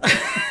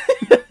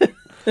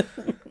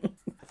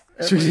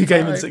 Should we do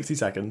Game in 60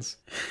 seconds?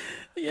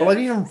 Yeah. Well, I've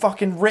even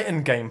fucking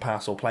written Game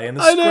Pass or Play in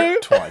the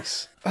script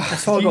twice.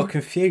 That's why I got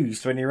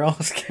confused when you're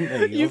asking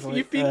me.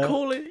 You've been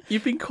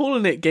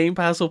calling it Game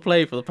Pass or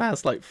Play for the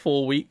past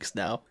 4 weeks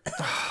now.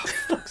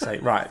 Fuck's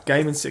sake. Right,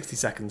 Game in 60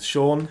 seconds.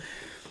 Shaun,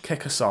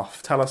 kick us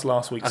off. Tell us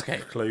last week's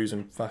clues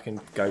and fucking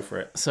go for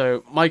it.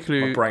 So my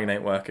clue, my brain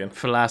ain't working,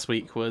 for last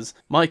week was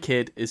my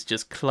kid is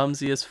just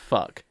clumsy as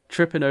fuck,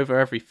 tripping over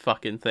every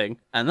fucking thing,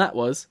 and that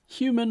was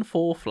Human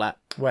Fall Flat.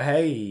 Well,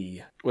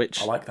 hey.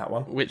 Which I like that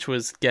one. Which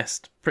was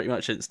guessed pretty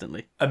much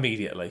instantly.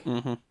 Immediately.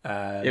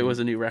 Mm-hmm. It was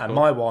a new record.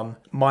 And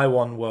my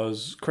one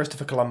was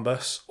Christopher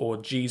Columbus, or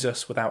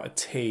Jesus without a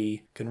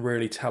T can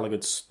really tell a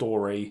good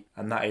story,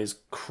 and that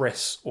is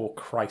Chris or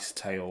Christ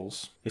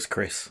Tales. It's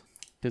Chris.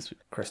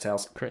 Chris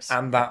Tales. Chris.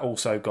 And that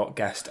also got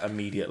guessed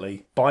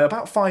immediately by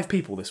about 5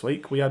 people this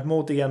week. We had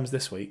more DMs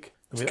this week.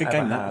 It's a good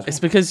game, that. It's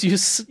because you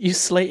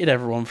slated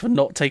everyone for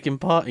not taking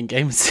part in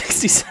Game in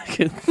 60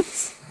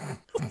 Seconds.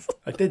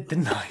 I did,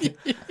 didn't I?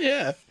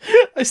 Yeah.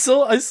 I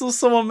saw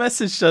someone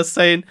messaged us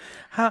saying,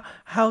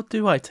 how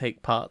do I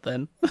take part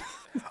then?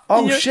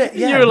 Oh shit,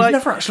 yeah, we've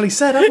never actually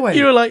said, have we?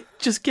 You were like,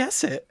 just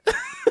guess it.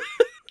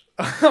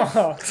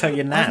 So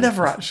you're nan. I've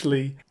never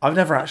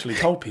actually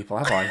told people,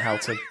 have I, how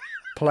to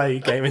play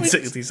Game in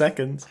 60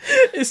 seconds.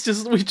 It's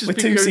just we're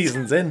 2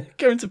 seasons in,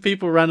 going to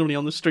people randomly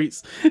on the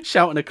streets,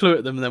 shouting a clue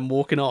at them, and then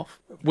walking off,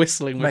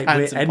 whistling with hands in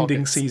pockets. We're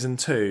ending season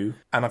 2,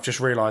 and I've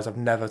just realised I've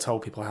never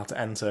told people how to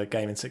enter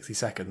Game in 60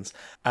 seconds.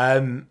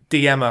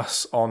 DM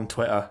us on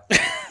Twitter.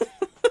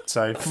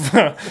 So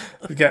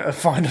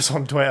find us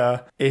on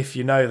Twitter. If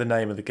you know the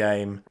name of the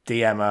game,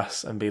 DM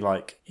us and be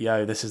like,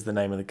 yo, this is the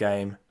name of the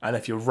game. And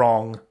if you're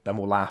wrong, then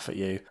we'll laugh at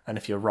you. And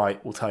if you're right,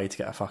 we'll tell you to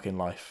get a fucking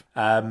life.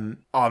 I'm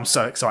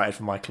so excited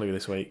for my clue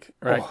this week.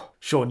 Right.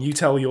 Shaun, you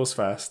tell yours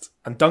first.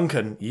 And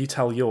Duncan, you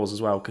tell yours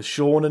as well. Because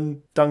Shaun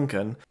and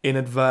Duncan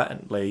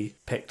inadvertently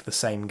picked the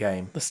same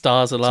game. The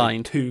stars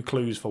aligned. So 2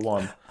 clues for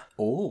 1.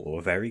 Oh,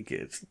 very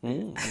good.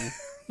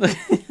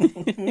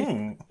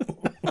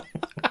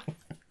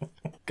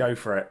 Go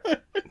for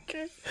it.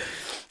 Okay.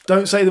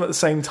 Don't say them at the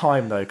same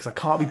time though, because I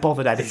can't be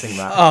bothered editing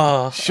that.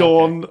 Oh,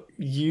 Shaun,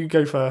 you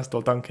go first,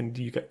 or Duncan,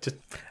 you go. Just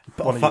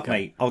fuck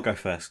me, I'll go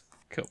first.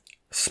 Cool.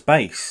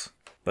 Space,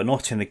 but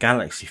not in a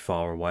galaxy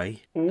far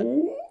away.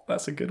 Ooh,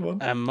 that's a good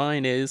one. And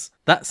mine is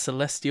that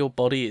celestial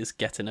body is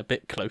getting a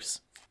bit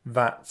close.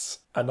 That's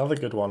another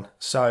good one.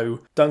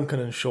 So Duncan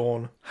and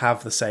Shaun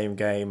have the same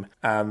game,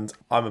 and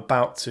I'm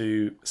about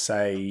to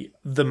say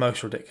the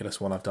most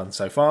ridiculous one I've done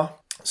so far.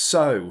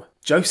 So,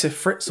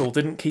 Joseph Fritzl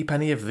didn't keep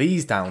any of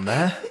these down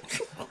there.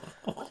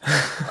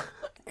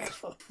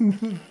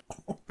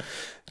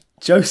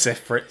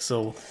 Joseph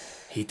Fritzl,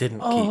 he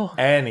didn't keep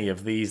any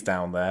of these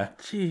down there.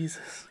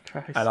 Jesus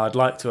Christ. And I'd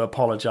like to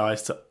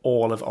apologise to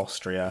all of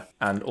Austria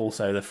and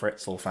also the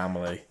Fritzl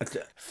family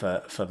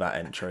for that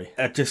entry.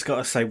 I just got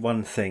to say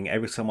one thing.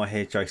 Every time I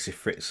hear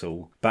Joseph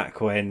Fritzl,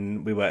 back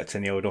when we worked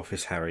in the old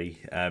office, Harry,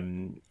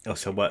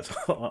 also worked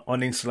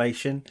on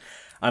insulation,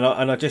 and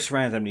I just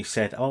randomly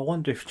said, "Oh, I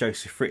wonder if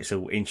Joseph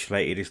Fritzl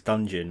insulated his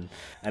dungeon."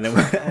 And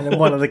then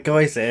one of the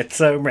guys there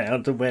turned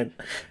around and went,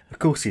 "Of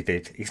course he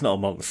did. He's not a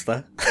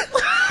monster."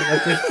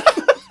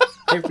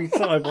 Every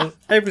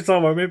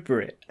time I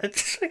remember it, it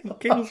just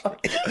kills me.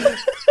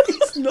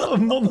 It's not a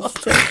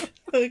monster.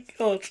 Oh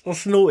God, I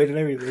snorted and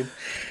everything.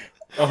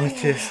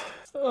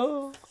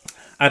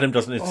 Adam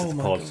doesn't listen to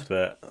the pod, God.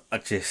 but I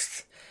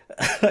just.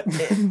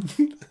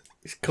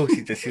 Of course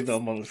he does. He's not a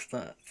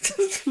monster.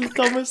 It's the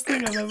dumbest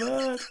thing I've ever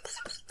heard.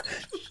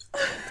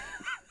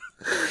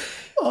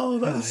 Oh,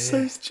 that's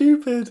so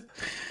stupid.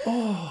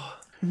 Oh,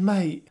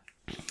 mate.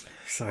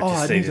 So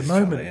I need a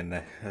moment. In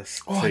there.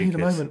 That's I need a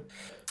moment.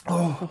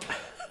 Oh,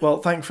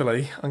 well,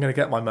 thankfully, I'm going to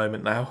get my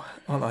moment now,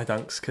 aren't I,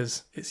 Dunks?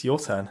 Because it's your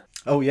turn.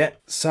 Oh yeah.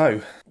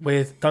 So,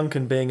 with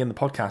Duncan being in the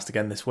podcast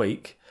again this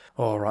week,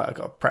 all right, I've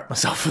got to prep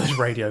myself for this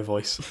radio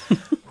voice.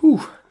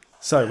 Whew.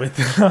 So with,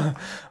 I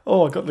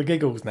got the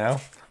giggles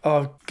now. Oh,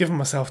 I've given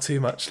myself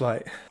too much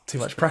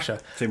pressure.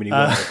 Too many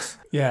words.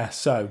 Yeah.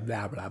 So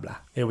blah blah blah.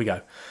 Here we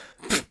go.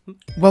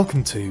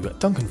 Welcome to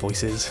Duncan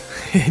Voices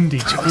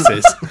Indie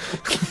Choices.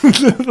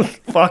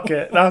 Fuck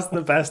it, that's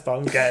the best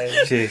I'm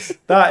getting. Cheers.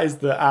 That is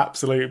the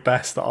absolute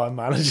best that I'm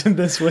managing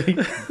this week.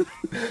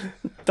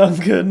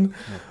 Duncan,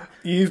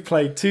 you've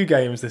played 2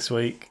 games this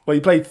week. Well,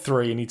 you played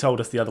 3 and you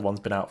told us the other one's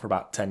been out for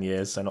about 10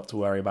 years, so not to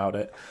worry about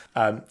it.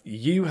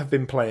 You have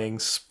been playing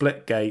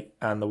Splitgate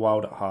and The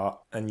Wild at Heart,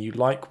 and you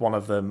like one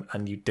of them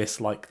and you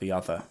dislike the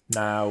other.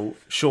 Now,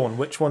 Shaun,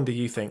 which one do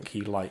you think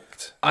you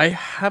liked? I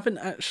haven't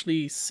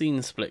actually seen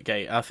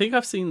Splitgate. I think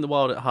I've seen The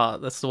Wild at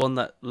Heart. That's the one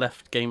that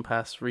left Game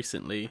Pass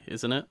recently,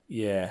 isn't it?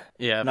 Yeah.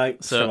 Yeah. No,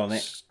 still on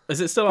it.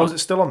 Is it still on? Oh, is it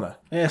still on there?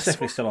 Yeah, it's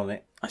definitely still on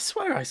it. I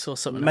swear I saw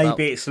something Maybe about...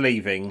 it's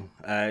leaving.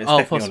 It's Oh,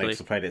 definitely possibly. on it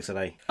 'cause I played it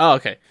today. Oh,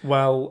 okay.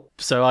 Well,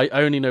 So I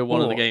only know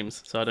one of the Or-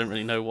 games, so I don't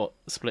really know what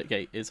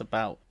Splitgate is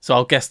about. So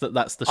I'll guess that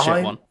that's the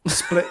shit one.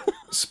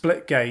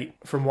 Splitgate,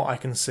 from what I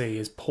can see,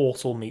 is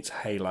Portal meets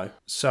Halo.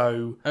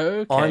 So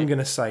Okay. I'm going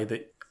to say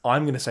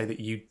that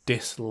you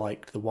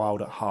disliked The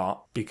Wild at Heart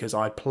because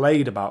I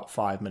played about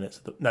 5 minutes,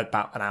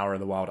 about an hour of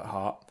The Wild at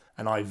Heart,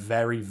 and I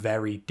very,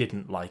 very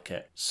didn't like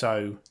it.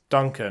 So,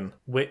 Duncan,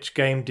 which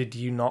game did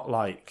you not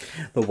like?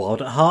 The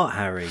Wild at Heart,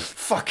 Harry.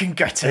 Fucking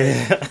get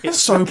it. It's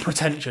so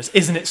pretentious.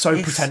 Isn't it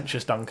so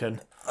pretentious,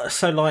 Duncan?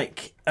 So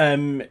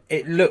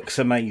it looks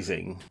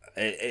amazing.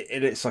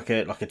 It looks like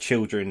a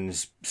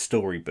children's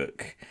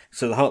storybook.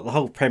 So the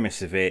whole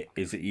premise of it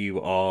is that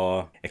you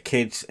are a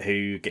kid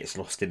who gets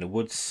lost in the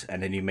woods,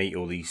 and then you meet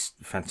all these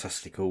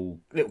fantastical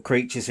little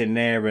creatures in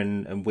there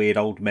and weird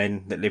old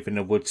men that live in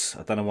the woods.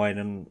 I don't know why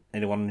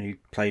anyone who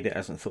played it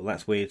hasn't thought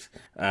that's weird.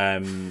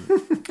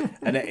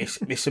 And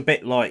it's a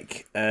bit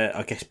like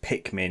I guess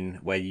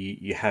Pikmin, where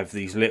you have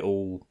these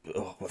little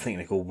I think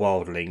they're called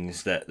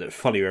wildlings that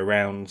follow you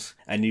around,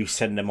 and you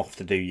send them off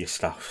to do your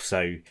stuff.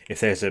 So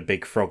if there's a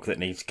big frog that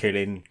needs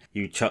killing,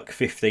 you chuck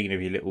 15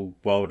 of your little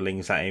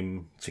wildlings at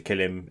him to kill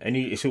him, and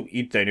you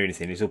don't do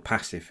anything. It's all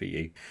passive for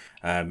you.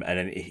 And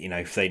then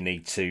if they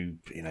need to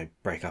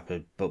break up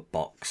a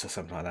box or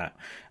something like that.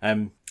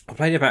 I've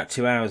played about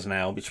 2 hours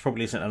now, which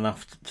probably isn't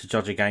enough to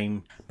judge a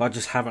game, but I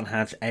just haven't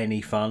had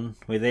any fun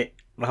with it.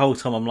 The whole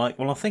time I'm like,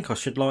 well, I think I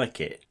should like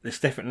it. This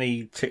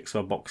definitely ticks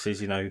my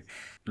boxes,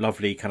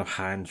 lovely kind of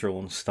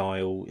hand-drawn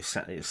style.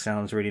 It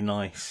sounds really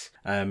nice.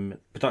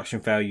 Production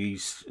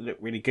values look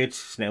really good.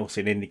 It's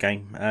also an indie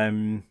game.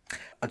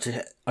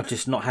 I'm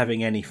just not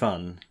having any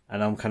fun,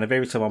 and I'm kind of,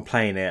 every time I'm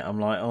playing it, I'm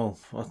like,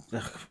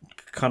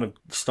 kind of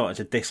starting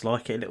to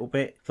dislike it a little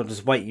bit. So I'm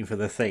just waiting for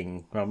the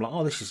thing where I'm like,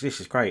 oh, this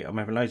is great. I'm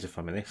having loads of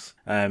fun with this.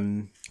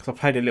 So I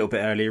played a little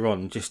bit earlier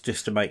on just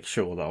to make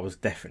sure that I was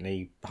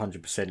definitely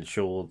 100%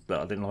 sure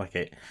that I didn't like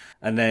it.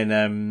 And then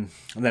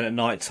at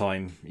night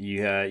time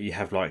you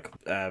have like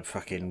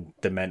fucking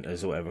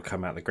dementors or whatever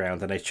come out of the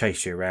ground, and they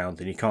chase you around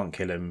and you can't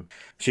kill them.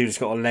 So you just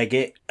got to leg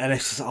it, and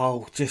it's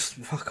just, just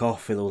fuck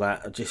off with all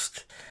that.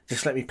 Just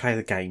let me play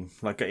the game.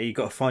 Like, you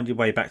got to find your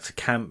way back to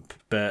camp,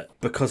 but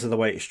because of the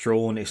way it's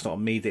drawn, it's not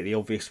immediately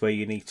obvious where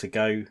you need to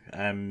go.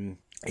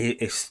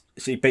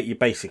 You're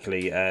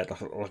basically like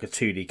a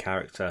 2D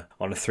character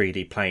on a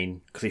 3D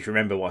plane. Because if you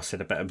remember what I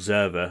said about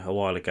Observer a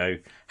while ago,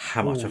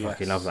 how much I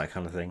fucking love that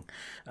kind of thing.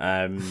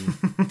 I mean,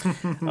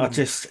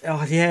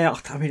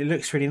 it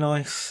looks really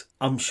nice.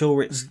 I'm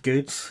sure it's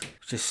good.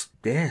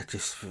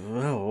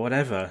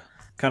 Whatever.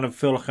 kind of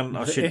feel like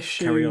I should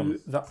carry on. The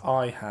issue that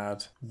I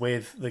had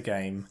with the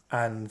game,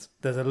 and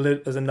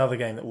there's another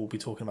game that we'll be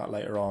talking about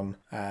later on,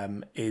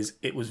 is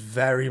it was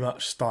very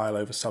much style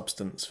over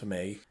substance for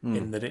me,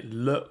 in that it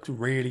looked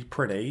really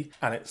pretty,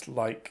 and it's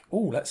like, oh,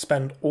 let's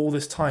spend all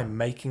this time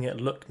making it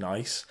look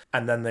nice,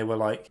 and then they were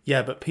like,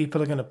 yeah, but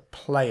people are going to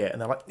play it, and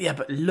they're like, yeah,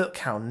 but look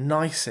how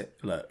nice it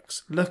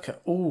looks. Look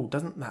at, oh,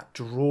 doesn't that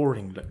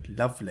drawing look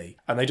lovely?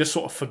 And they just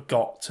sort of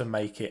forgot to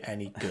make it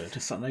any good.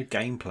 Just like no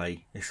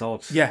gameplay. It's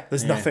odd. Yeah,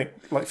 there's nothing,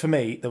 like for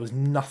me, there was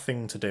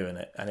nothing to do in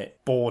it, and it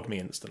bored me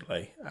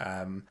instantly.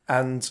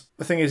 And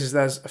the thing is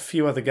there's a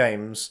few other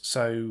games.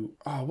 So,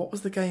 what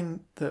was the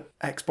game that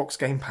Xbox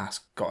Game Pass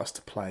got us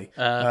to play?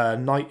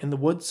 Night in the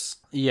Woods?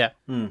 Yeah.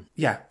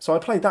 Yeah, so I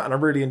played that and I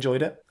really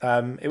enjoyed it.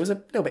 It was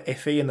a little bit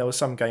iffy and there were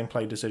some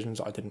gameplay decisions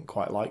I didn't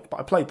quite like, but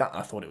I played that and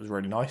I thought it was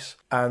really nice.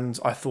 And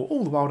I thought,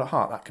 oh, The Wild at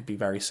Heart, that could be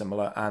very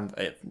similar, and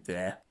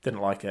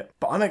didn't like it.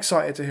 But I'm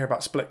excited to hear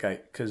about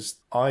Splitgate because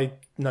I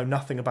know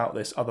nothing about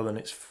this other than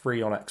it's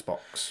free on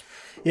Xbox.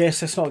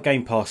 Yes, it's not a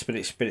Game Pass, but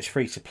it's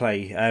free to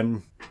play.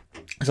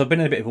 So I've been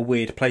in a bit of a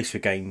weird place for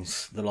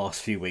games the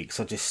last few weeks.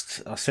 I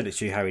said it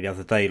to you, Harry, the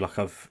other day. Like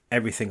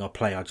everything I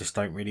play, I just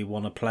don't really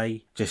want to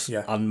play. Just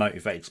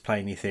unmotivated to play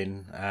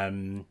anything.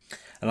 And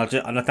I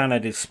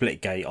downloaded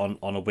Splitgate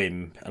on a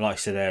whim. And like I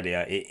said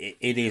earlier,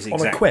 it is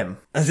on a whim,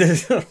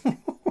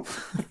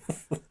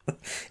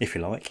 if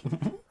you like.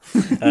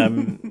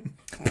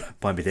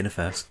 Buy me dinner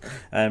first.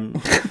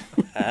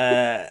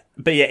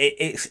 But yeah,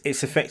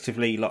 it's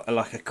effectively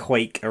like a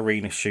Quake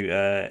arena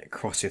shooter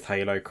crossed with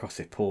Halo, crossed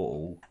with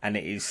Portal, and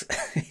it's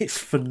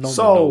phenomenal.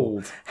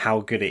 Sold.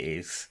 How good it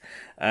is.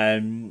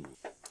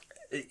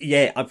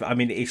 Yeah, I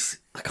mean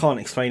I can't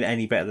explain it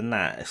any better than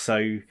that.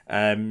 So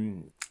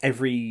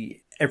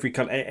every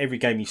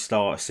game you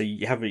start, so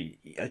you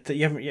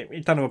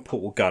don't have a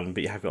portal gun,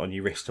 but you have it on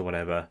your wrist or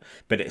whatever.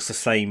 But it's the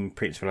same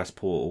principle as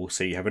Portal.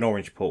 So you have an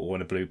orange portal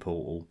and a blue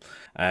portal,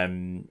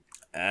 and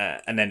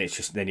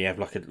then you have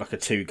like a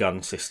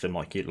 2-gun system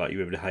like you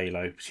would with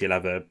Halo. So you'll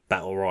have a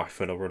battle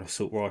rifle or an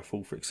assault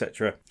rifle, for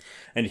etc.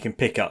 And you can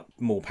pick up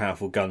more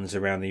powerful guns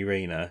around the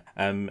arena.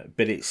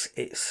 But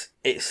it's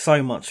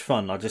so much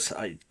fun.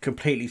 It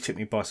completely took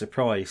me by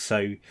surprise.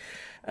 So.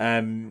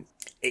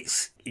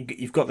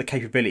 You've got the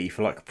capability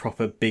for like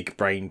proper big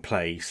brain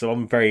play. So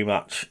I'm very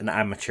much an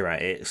amateur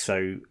at it.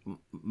 So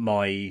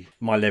my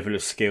level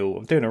of skill,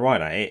 I'm doing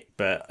alright at it,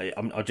 but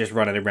I'm just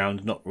running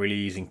around not really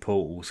using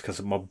portals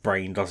because my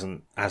brain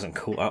hasn't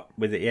caught up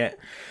with it yet.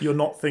 You're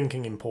not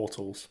thinking in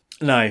portals.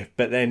 No,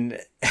 but then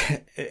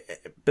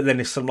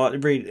it's some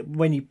like really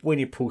when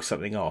you pull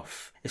something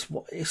off, it's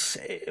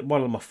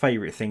one of my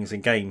favourite things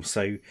in games.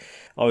 So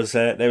there was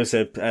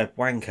a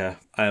wanker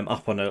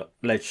up on a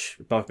ledge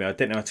above me. I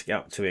didn't know how to get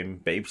up to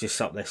him, but he was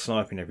just up there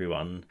sniping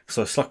everyone.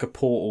 So it's like a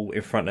portal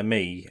in front of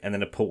me and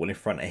then a portal in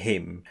front of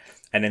him,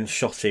 and then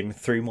shot him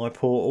through my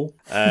portal.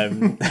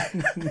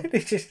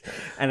 It's just,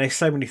 and there's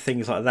so many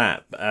things like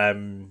that.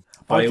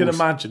 I can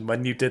imagine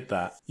when you did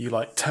that, you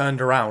like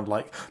turned around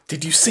like,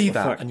 did you see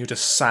that? And you're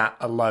just sat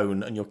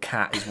alone and your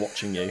cat is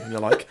watching you. And you're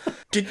like,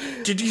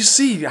 did you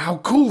see how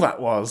cool that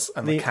was?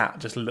 And the cat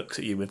just looks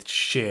at you with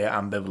sheer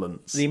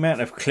ambivalence. The amount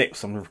of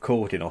clips I'm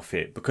recording off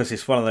it, because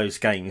it's one of those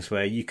games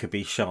where you could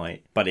be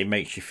shy, but it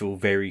makes you feel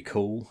very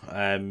cool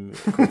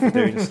for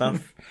doing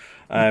stuff.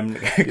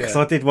 Because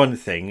I did one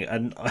thing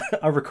and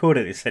I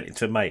recorded it and sent it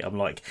to a mate. I'm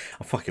like,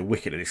 I'm fucking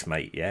wicked at this,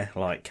 mate. Yeah,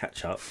 like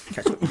catch up,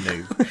 you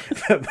noob.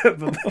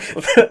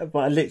 but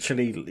I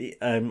literally,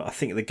 I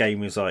think the game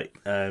was like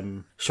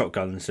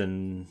shotguns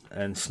and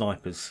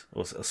snipers,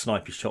 or a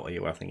sniper shot at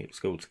you, I think it was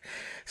called.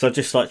 So I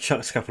just like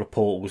chucked a couple of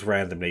portals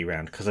randomly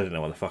around because I didn't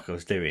know what the fuck I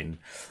was doing,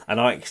 and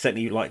I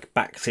accidentally like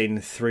backed in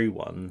through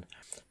one.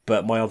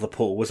 But my other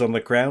portal was on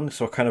the ground,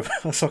 so I kind of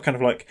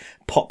like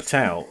popped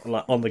out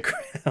like on the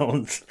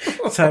ground,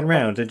 turned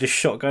around and just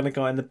shotgun a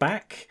guy in the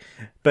back.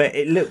 But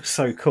it looked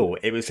so cool.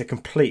 It was a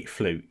complete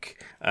fluke.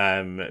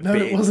 No,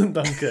 it wasn't,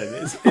 Duncan.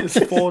 It's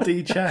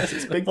 4D chess.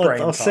 It's big brain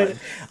time.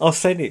 I'll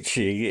send it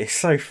to you. It's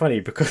so funny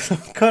because I'm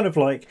kind of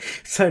like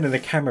turning the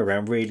camera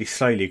around really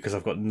slowly because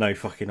I've got no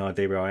fucking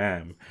idea where I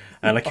am.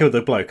 And I killed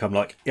the bloke. I'm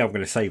like, yeah, I'm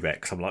going to save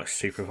it because I'm like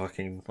super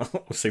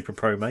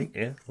pro, mate.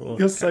 Yeah,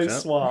 you're so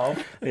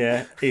suave.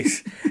 Yeah,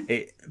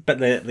 but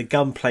the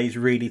gun plays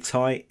really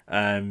tight.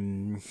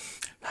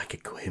 Like a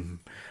Quim.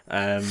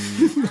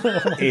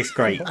 It's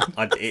great.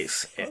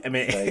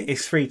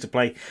 It's free to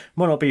play.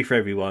 Might not be for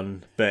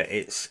everyone, but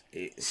it's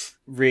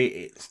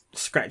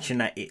scratching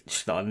that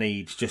itch that I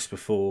need just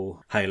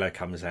before Halo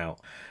comes out.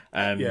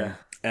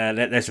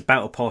 There's a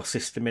battle pass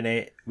system in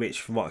it,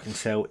 which from what I can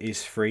tell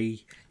is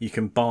free. You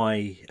can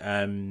buy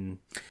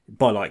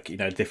like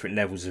different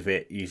levels of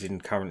it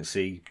using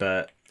currency,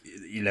 but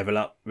you level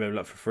up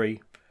for free.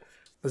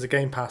 There's a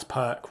Game Pass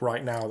perk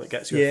right now that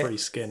gets you a free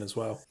skin as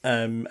well.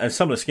 And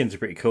some of the skins are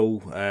pretty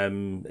cool.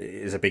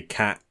 It's a big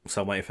cat,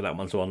 so I'm waiting for that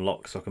one to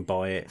unlock so I can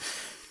buy it.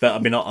 But I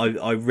mean,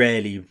 I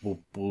rarely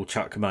will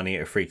chuck money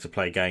at a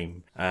free-to-play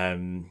game.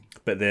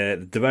 But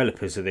the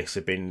developers of this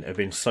have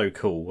been so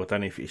cool. I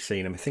don't know if you've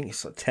seen them. I think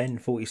it's like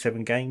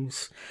 1047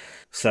 games.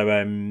 So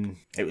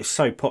it was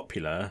so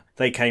popular.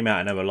 They came out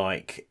and they were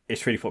like,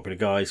 "It's really popular,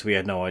 guys. We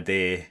had no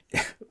idea.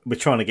 We're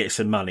trying to get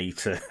some money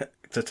to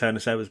turn the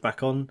servers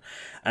back on,"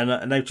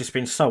 and they've just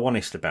been so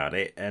honest about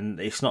it. And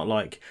it's not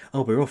like,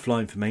 "Oh, we're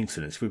offline for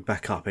maintenance. We're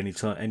back up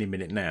any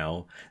minute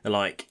now." They're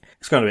like,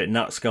 "It's gone a bit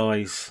nuts,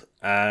 guys.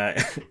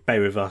 Bear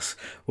with us.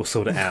 We'll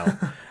sort it out."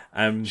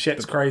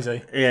 Shit's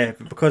crazy. Yeah,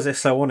 but because they're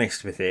so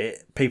honest with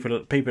it, people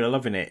are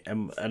loving it,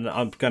 and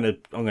I'm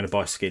gonna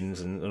buy skins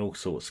and all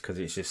sorts because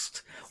it's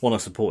just want to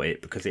support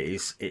it because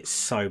it's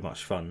so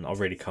much fun. I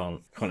really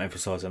can't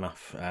emphasise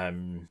enough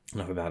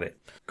about it.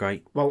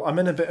 Great. Well, I'm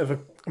in a bit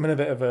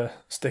of a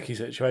sticky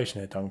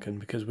situation here, Duncan,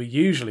 because we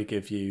usually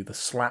give you the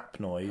slap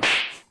noise,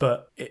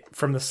 but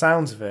from the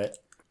sounds of it,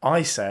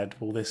 I said,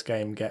 will this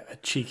game get a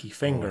cheeky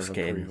finger of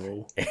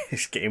approval?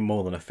 It's getting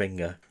more than a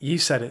finger. You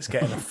said it's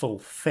getting a full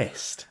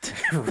fist.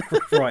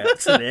 right up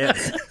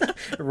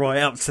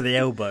to the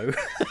elbow.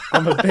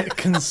 I'm a bit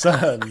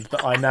concerned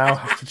that I now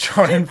have to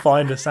try and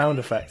find a sound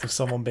effect of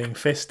someone being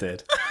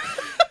fisted.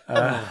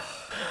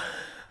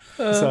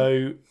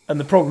 So, and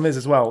the problem is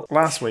as well,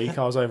 last week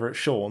I was over at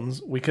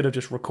Shaun's, we could have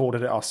just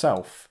recorded it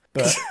ourselves,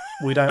 but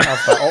we don't have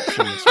that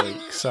option this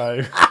week,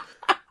 so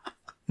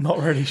not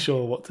really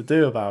sure what to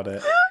do about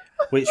it.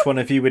 Which one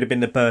of you would have been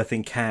the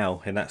birthing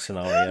cow in that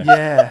scenario?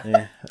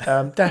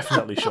 Yeah.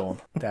 Definitely Shaun.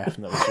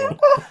 Definitely Shaun.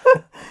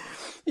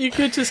 You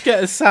could just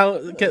get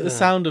the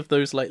sound of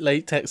those like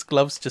latex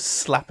gloves just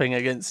slapping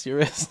against your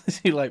wrist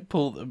as you like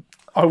pull them.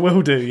 I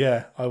will do,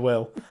 yeah, I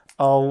will.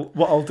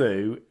 What I'll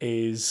do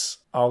is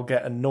I'll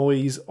get a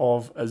noise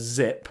of a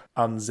zip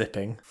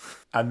unzipping,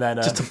 and then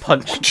just a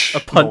punch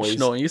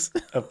noise.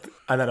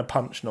 And then a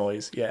punch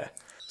noise, yeah.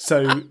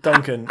 So,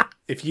 Duncan,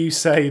 if you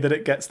say that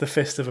it gets the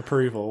fist of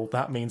approval,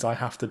 that means I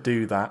have to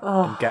do that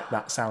and get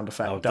that sound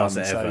effect done.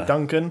 So,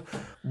 Duncan,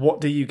 what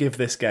do you give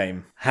this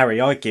game? Harry,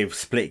 I give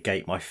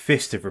Splitgate my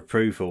fist of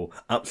approval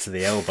up to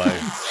the elbow.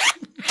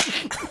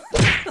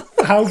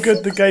 How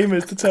good the game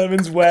is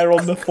determines where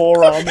on the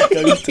forearm it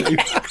goes to.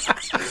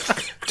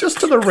 Just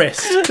to the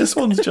wrist. This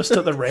one's just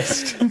at the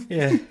wrist.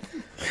 Yeah.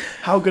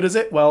 How good is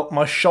it? Well,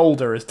 my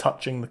shoulder is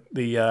touching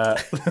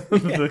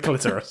the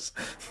clitoris.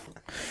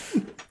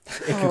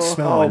 It can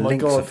smell my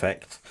Link's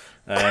effect.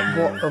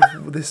 What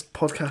have this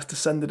podcast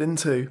descended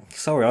into?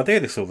 Sorry, I do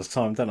this all the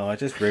time, don't I? I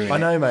just ruin it. I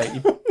know,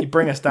 mate. You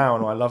bring us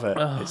down. I love it.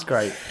 It's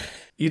great.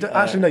 You don't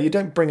actually no. You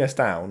don't bring us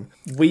down.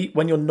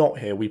 When you're not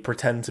here, we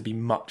pretend to be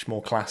much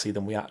more classy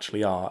than we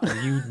actually are,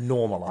 and you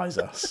normalise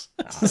us.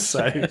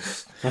 So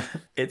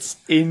it's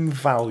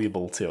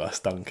invaluable to us,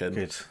 Duncan.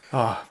 Good.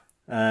 But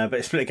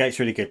Splitgate's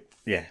really good.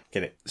 Yeah,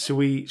 get it. Should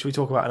we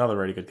talk about another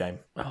really good game?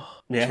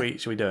 Yeah.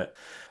 Should we do it?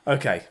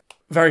 Okay.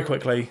 Very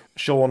quickly,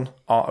 Shaun,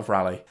 Art of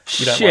Rally.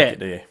 You don't like it,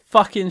 do you?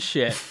 Fucking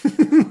shit.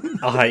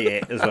 I hate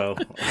it as well.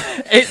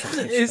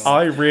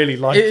 I really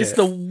like it. It's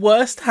the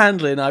worst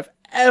handling I've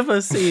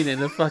ever seen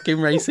in a fucking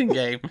racing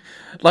game.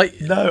 Like,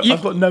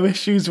 I've got no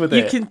issues with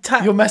it. Can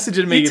tap. You're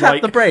messaging me you tap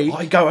like, the brake.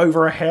 I go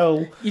over a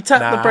hill. You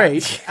tap the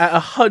brake at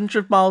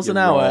 100 miles an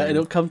hour, wrong. and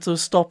it'll come to a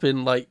stop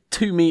in like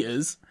 2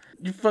 meters.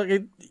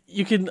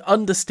 You can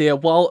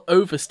understeer while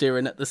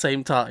oversteering at the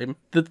same time.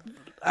 The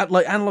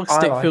analog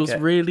stick feels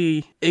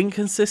really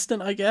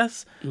inconsistent, I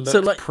guess.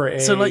 Pretty.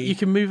 So you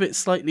can move it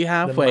slightly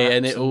halfway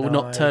and it will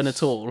not turn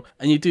at all.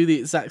 And you do the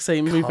exact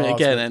same movement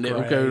again and it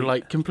will go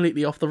like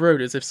completely off the road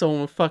as if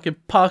someone with fucking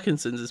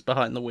Parkinson's is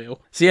behind the wheel.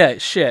 So yeah,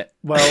 it's shit.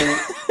 Well,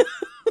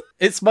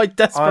 it's my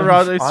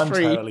Desperados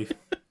 3.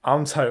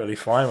 I'm totally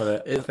fine with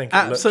it. I think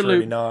it looks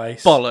really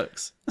nice.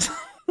 Bollocks.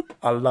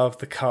 I love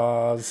the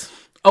cars.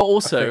 Oh,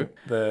 also, I think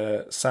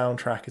the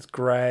soundtrack is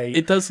great.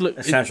 It does look.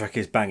 The soundtrack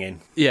is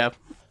banging. Yeah.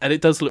 And it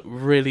does look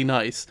really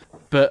nice,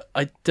 but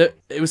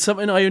it was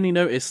something I only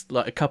noticed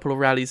like a couple of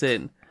rallies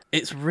in.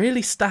 It's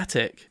really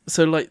static.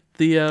 So like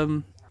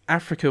the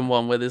African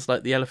one where there's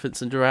like the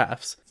elephants and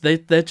giraffes,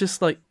 they're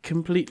just like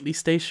completely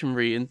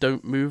stationary and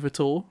don't move at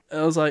all.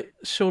 And I was like,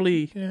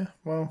 surely, yeah,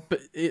 well,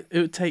 but it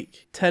would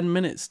take 10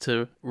 minutes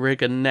to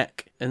rig a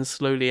neck and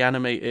slowly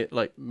animate it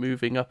like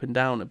moving up and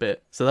down a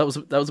bit. So that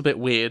was a bit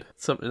weird.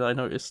 Something I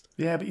noticed.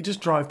 Yeah, but you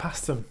just drive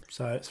past them,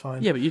 so it's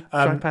fine. Yeah, but you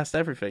drive past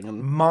everything.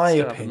 And my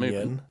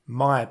opinion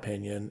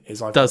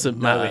is I've got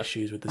no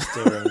issues with the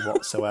steering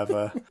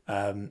whatsoever.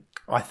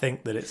 I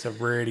think that it's a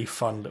really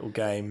fun little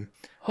game.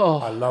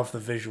 I love the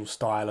visual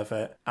style of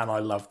it, and I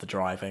love the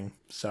driving.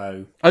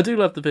 So I do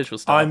love the visual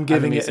style. I'm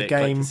giving it a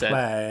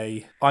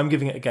gameplay. I'm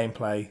giving it a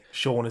gameplay.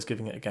 Shaun is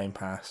giving it a Game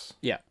Pass.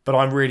 Yeah, but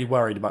I'm really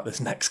worried about this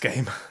next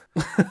game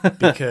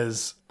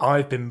because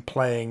I've been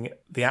playing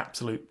the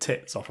absolute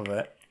tits off of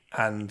it,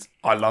 and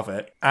I love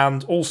it.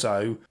 And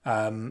also,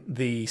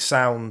 the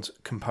sound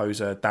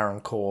composer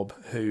Darren Korb,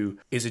 who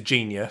is a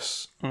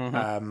genius.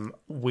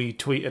 We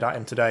tweeted at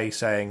him today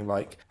saying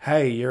like,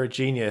 "Hey, you're a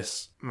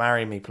genius.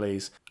 Marry me,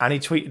 please." And he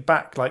tweeted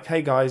back like,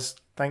 "Hey guys,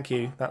 thank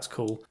you. That's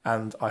cool."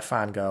 And I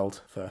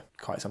fangirled for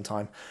quite some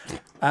time.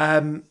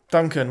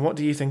 Duncan, what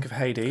do you think of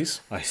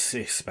Hades?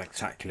 It's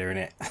spectacular,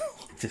 isn't it?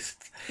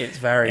 It's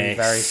very,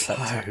 very so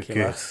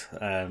spectacular.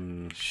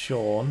 good.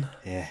 Sean,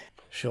 Yeah.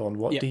 Sean,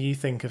 what do you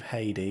think of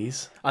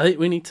Hades? I think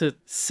we need to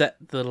set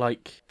the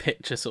like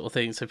picture sort of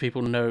thing so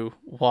people know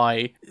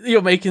why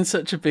you're making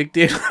such a big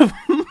deal of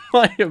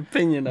my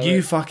opinion of it.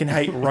 You fucking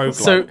hate roguelikes.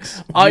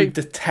 So I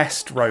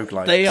detest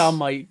roguelikes. They are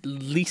my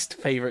least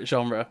favourite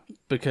genre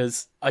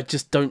because I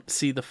just don't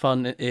see the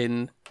fun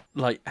in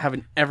like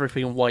having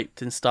everything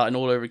wiped and starting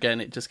all over again.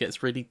 It just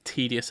gets really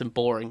tedious and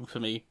boring for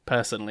me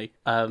personally.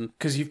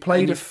 Because you've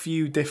played a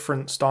few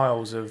different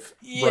styles of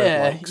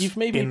roguelikes you've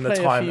made me in play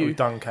the time a few. that we've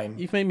done Game.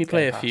 You've made me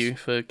play a Pass. few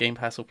for Game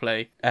Pass or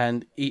Play,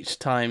 and each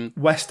time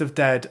West of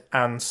Dead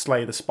and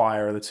Slay the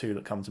Spire are the two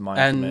that come to mind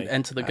and for me.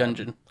 Enter the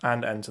Gungeon.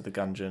 And Enter the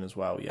Gungeon as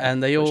well, yeah.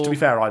 And they Which, all, to be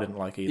fair, I didn't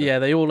like either. Yeah,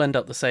 they all end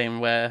up the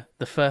same. Where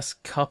the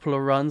first couple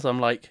of runs,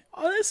 I'm like,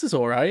 "Oh, this is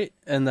all right,"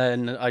 and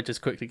then I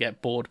just quickly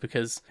get bored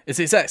because it's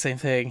the exact same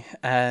thing.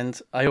 And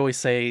I always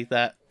say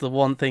that the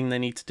one thing they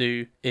need to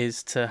do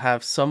is to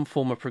have some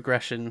form of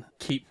progression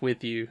keep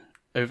with you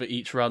over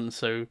each run,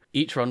 so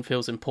each run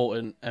feels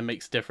important and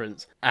makes a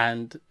difference,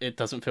 and it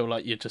doesn't feel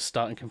like you're just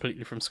starting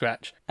completely from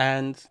scratch.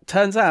 And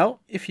turns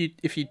out, if you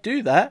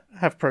do that,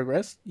 have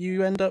progress,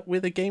 you end up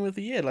with a game of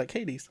the year like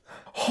Hades.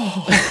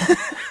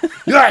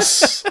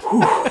 Yes!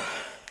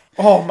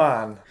 Oh,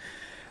 man.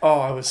 Oh,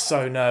 I was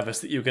so nervous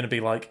that you were going to be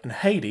like, and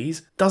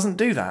Hades doesn't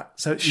do that,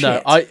 so it's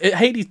shit. No,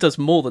 Hades does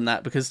more than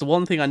that, because the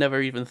one thing I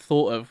never even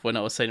thought of when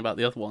I was saying about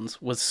the other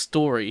ones was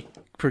story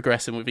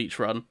progressing with each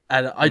run.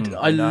 And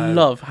I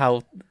love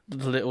how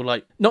little,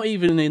 like, not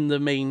even in the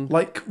main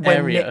like when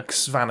area.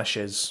 Nyx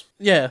vanishes.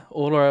 Yeah,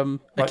 or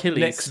Like,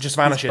 Achilles. Nyx just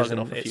vanishes He's bugging and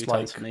off a it's few like,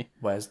 times for me.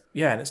 where's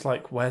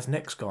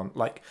Nyx gone?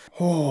 Like,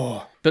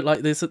 oh. But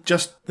like, there's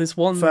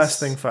one. First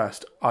thing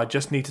first, I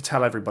just need to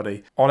tell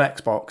everybody, on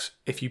Xbox,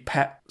 if you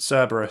pet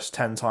Cerberus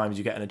 10 times,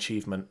 you get an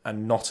achievement,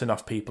 and not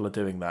enough people are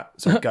doing that.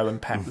 So go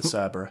and pet the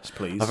Cerberus,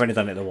 please. I've only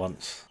done it the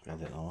once.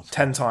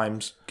 10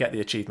 times, get the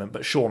achievement.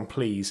 But Sean,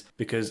 please,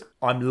 because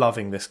I'm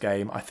loving this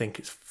game. I think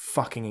it's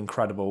fucking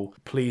incredible.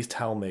 Please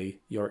tell me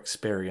your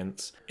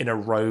experience in a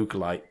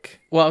roguelike.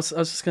 Well, I was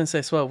just going to say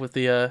as well, with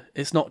the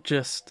it's not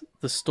just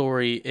the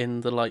story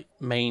in the like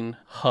main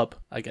hub,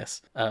 I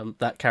guess,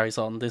 that carries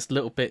on. There's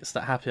little bits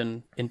that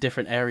happen in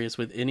different areas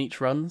within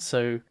each run.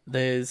 So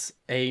there's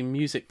a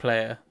music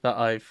player that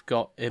I've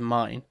got in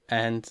mind,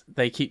 and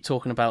they keep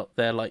talking about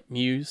their like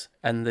muse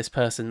and this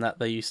person that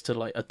they used to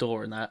like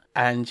adore and that.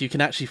 And you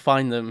can actually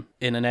find them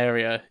in an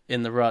area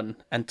in the run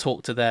and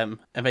talk to them.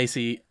 And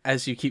basically,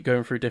 as you keep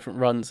going through different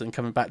runs and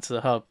coming back to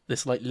the hub,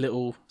 this like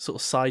little sort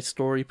of side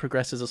story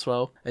progresses as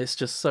well. It's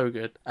just so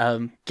good.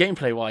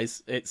 Gameplay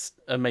wise, it's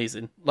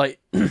amazing. Like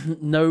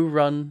no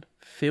run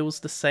feels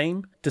the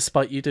same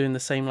despite you doing the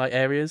same like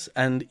areas.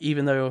 And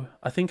even though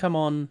I think I'm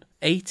on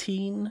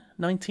 19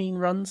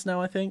 runs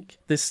now, I think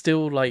there's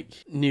still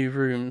like new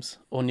rooms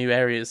or new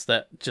areas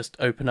that just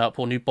open up,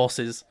 or new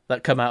bosses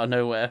that come out of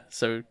nowhere.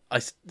 So I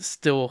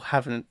still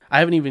haven't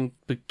even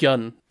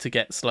begun to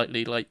get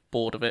slightly like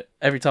bored of it.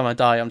 Every time I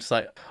die, I'm just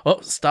like,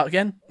 oh, start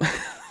again.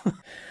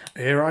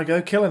 Here I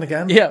go killing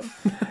again. Yeah.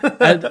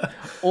 And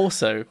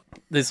also,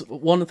 there's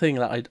one thing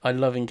that I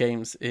love in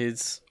games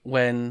is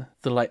when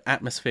the like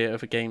atmosphere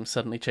of a game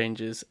suddenly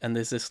changes, and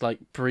there's this like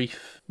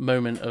brief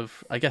moment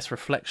of, I guess,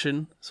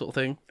 reflection sort of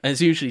thing. And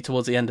it's usually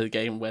towards the end of the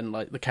game when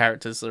like the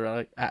characters are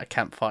like at a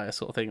campfire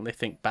sort of thing and they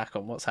think back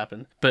on what's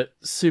happened. But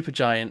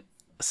Supergiant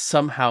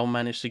somehow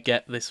managed to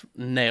get this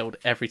nailed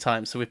every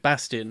time. So with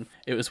Bastion,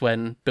 it was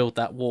when Build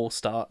That Wall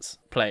starts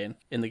playing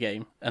in the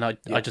game, and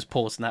I just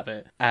paused in that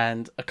bit.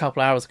 And a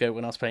couple hours ago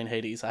when I was playing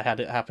Hades, I had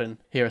it happen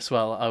here as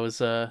well. I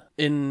was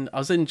in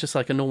just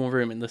like a normal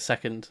room in the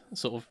second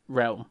sort of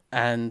realm,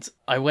 and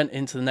I went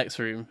into the next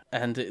room,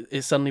 and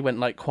it suddenly went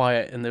like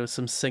quiet, and there was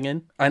some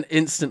singing, and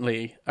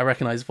instantly I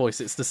recognized the voice.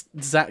 It's the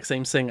exact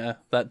same singer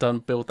that done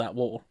Build That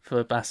Wall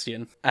for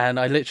Bastion, and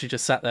I literally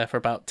just sat there for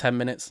about 10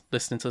 minutes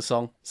listening to the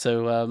song.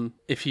 So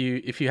if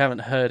you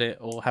haven't heard it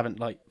or haven't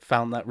like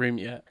found that room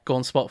yet, go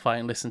on Spotify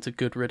and listen to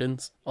Good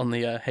Riddance on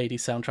the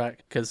Hades soundtrack,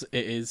 because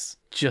it is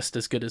just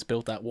as good as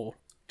Build That Wall.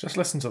 Just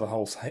listen to the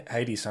whole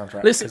Hades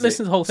soundtrack. Listen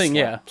to the whole thing,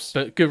 slaps.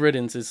 yeah. But Good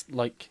Riddance is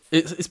like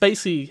it's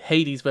basically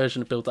Hades'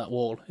 version of Build That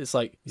Wall. It's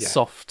like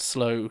soft,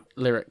 slow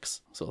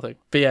lyrics sort of thing.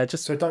 But yeah,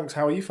 just so Dunks,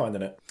 how are you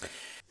finding it?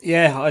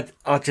 Yeah,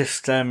 I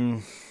just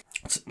I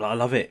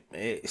love it.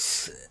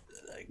 It's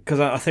because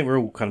I think we're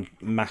all kind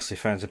of massive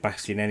fans of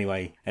Bastion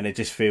anyway, and it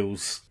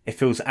feels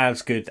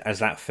as good as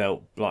that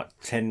felt like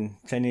 10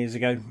 years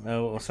ago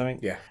or something.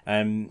 Yeah.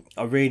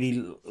 I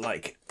really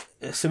like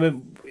So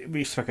when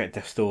we spoke at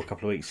Death's Door a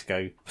couple of weeks ago,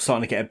 I'm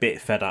starting to get a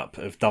bit fed up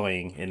of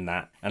dying in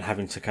that and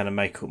having to kind of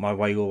make my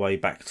way all the way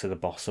back to the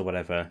boss or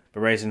whatever. But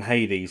whereas in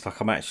Hades,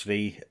 like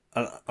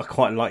I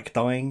quite like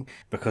dying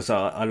because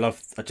I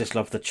just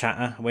love the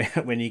chatter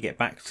when you get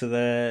back to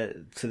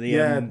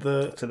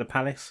the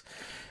palace.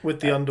 With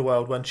the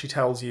underworld, when she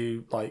tells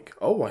you, like,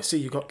 oh, I see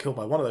you got killed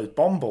by one of those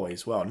bomb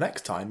boys. Well,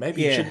 next time,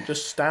 maybe you shouldn't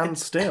just stand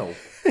still.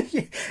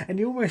 Yeah, and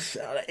you almost,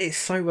 it's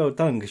so well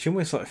done because you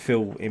almost like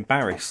feel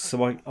embarrassed.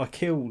 So I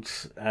killed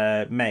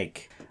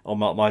Meg on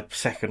my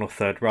second or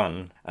third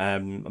run. I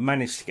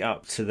managed to get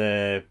up to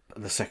the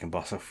second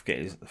boss. I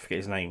forget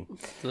his name.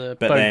 The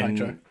Bone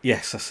Hydra.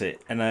 Yes, that's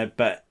it. And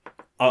but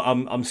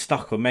I'm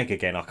stuck on Meg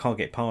again. I can't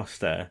get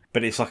past her.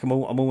 But it's like I'm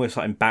almost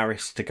like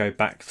embarrassed to go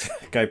back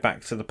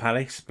to the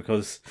palace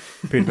because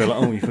people are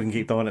like, "Oh, you fucking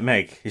keep dying at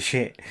Meg. You're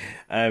shit."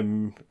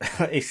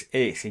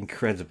 It's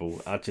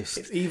incredible.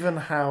 It's even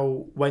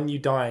how when you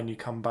die and you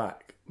come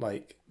back,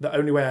 like the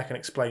only way I can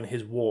explain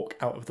his walk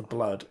out of the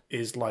blood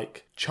is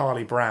like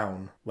Charlie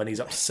Brown when he's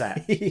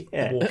upset,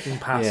 walking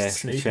past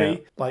Snoopy. Sure.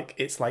 Like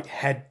it's like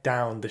head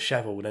down,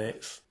 dishevelled, and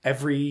it's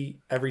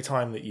every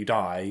time that you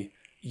die,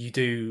 you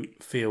do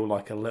feel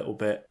like a little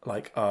bit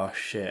like, oh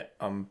shit,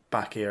 I'm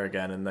back here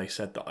again, and they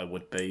said that I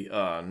would be.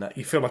 No.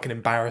 You feel like an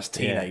embarrassed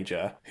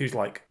teenager who's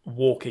like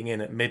walking in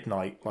at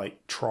midnight,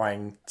 like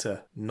trying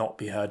to not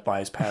be heard by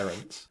his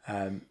parents.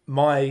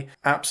 My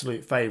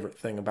absolute favourite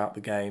thing about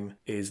the game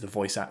is the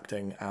voice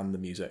acting and the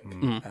music.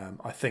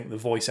 I think the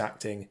voice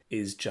acting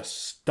is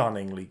just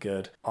stunningly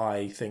good.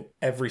 I think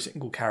every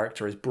single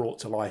character is brought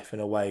to life in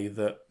a way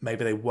that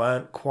maybe they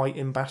weren't quite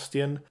in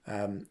Bastion.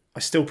 I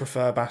still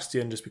prefer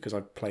Bastion just because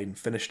I've played and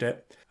finished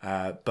it,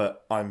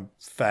 but I'm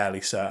fairly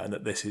certain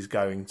that this is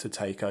going to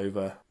take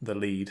over the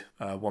lead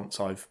once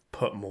I've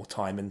put more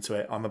time into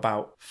it. I'm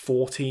about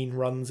 14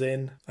 runs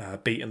in,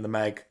 beaten the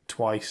Meg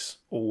twice,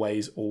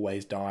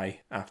 always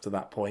die after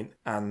that point,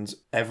 and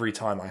every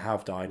time I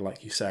have died,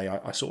 like you say,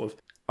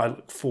 I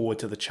look forward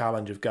to the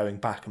challenge of going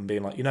back and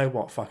being like, you know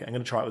what, fuck it, I'm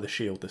going to try it with a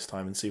shield this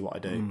time and see what I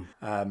do.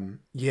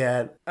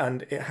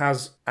 And it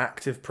has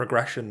active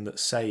progression that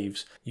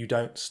saves. You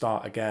don't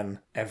start again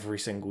every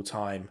single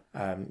time.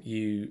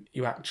 You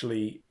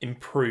actually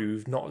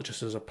improve, not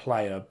just as a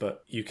player,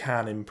 but you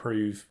can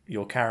improve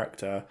your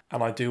character.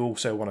 And I do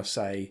also want to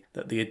say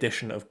that the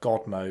addition of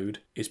God mode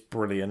is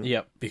brilliant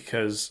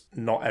because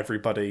not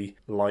everybody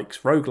likes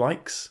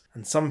roguelikes.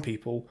 And some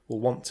people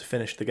will want to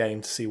finish the game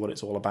to see what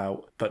it's all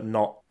about, but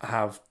not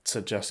have to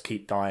just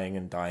keep dying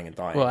and dying and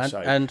dying. Well,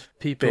 and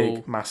people,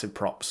 big, massive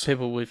props.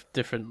 People with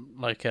different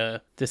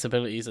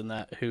disabilities and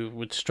that who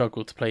would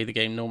struggle to play the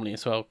game normally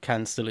as well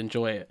can still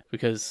enjoy it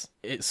because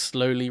it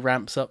slowly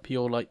ramps up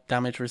your like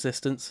damage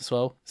resistance as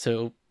well.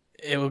 So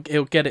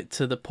it'll get it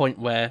to the point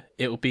where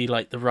it will be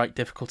like the right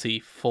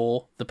difficulty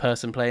for the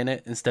person playing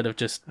it instead of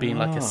just being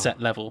like a set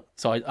level.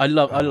 So I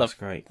love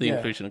the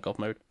inclusion of God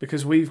mode.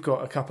 Because we've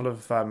got a couple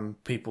of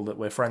people that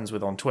we're friends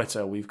with on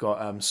Twitter. We've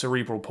got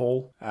Cerebral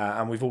Paul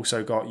and we've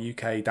also got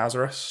UK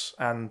Dazarus,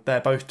 and they're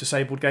both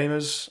disabled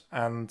gamers,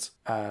 and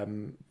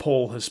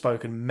Paul has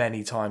spoken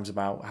many times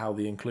about how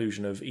the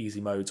inclusion of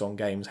easy modes on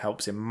games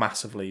helps him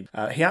massively.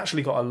 He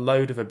actually got a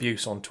load of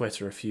abuse on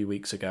Twitter a few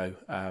weeks ago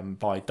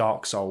by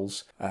Dark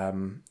Souls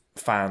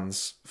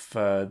fans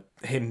for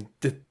him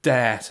to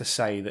dare to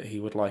say that he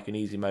would like an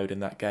easy mode in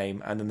that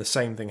game, and then the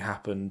same thing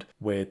happened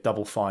with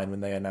Double Fine when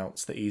they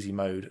announced the easy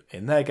mode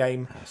in their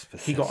game.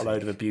 He got a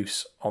load of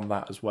abuse on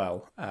that as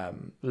well,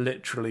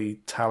 literally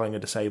telling a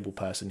disabled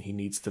person he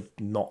needs to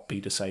not be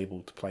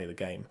disabled to play the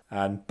game.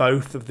 And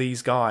both of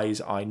these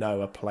guys I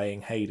know are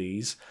playing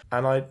Hades,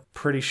 and I'm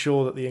pretty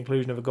sure that the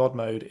inclusion of a God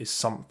mode is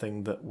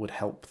something that would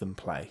help them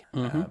play.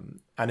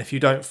 And if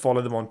you don't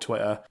follow them on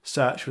Twitter,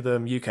 search for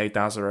them, UK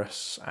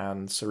Dazarus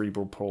and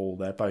Cerebral Paul.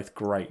 They're both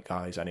great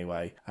guys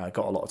anyway.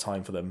 Got a lot of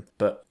time for them.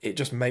 But it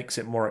just makes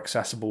it more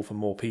accessible for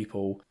more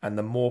people. And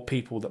the more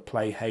people that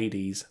play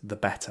Hades, the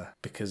better,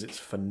 because it's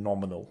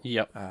phenomenal.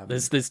 Yep.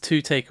 There's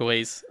two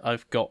takeaways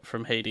I've got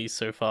from Hades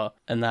so far.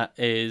 And that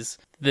is,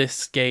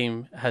 this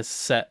game has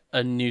set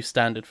a new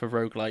standard for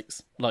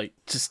roguelikes.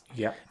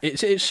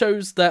 It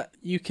shows that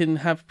you can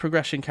have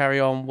progression carry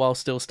on while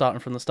still starting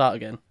from the start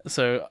again.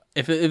 So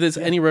if there's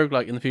any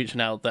roguelike in the future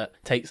now that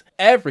takes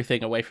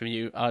everything away from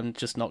you, I'm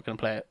just not going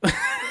to play it.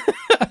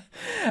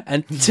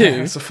 And two,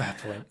 that's a fair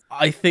point.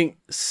 I think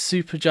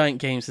Supergiant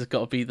Games has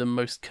got to be the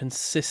most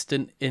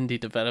consistent indie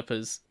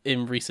developers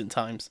in recent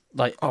times.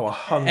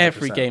 100%.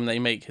 Every game they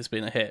make has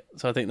been a hit.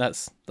 So I think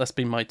that's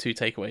been my two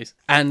takeaways.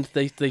 And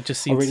they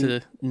just seem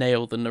to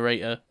nail the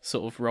narrator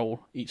sort of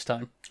role each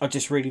time. I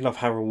just really love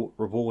how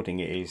rewarding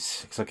it is,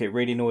 because I get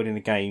really annoyed in the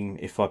game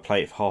if I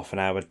play it for half an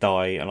hour,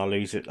 die, and I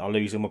lose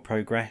all my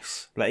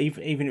progress. Like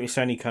even if it's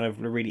only kind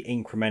of really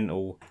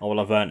incremental,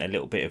 I've earned a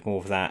little bit of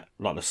more of that,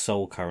 like the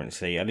soul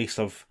currency. At least least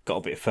I've got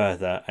a bit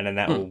further, and then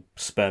that will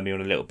spur me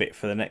on a little bit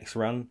for the next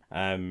run.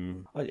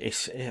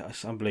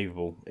 It's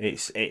unbelievable.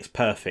 It's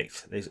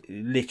perfect. There's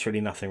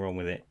literally nothing wrong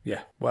with it.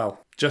 Yeah,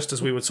 well, just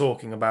as we were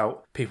talking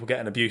about people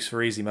getting abuse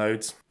for easy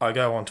modes, I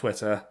go on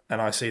Twitter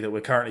and I see that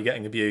we're currently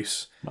getting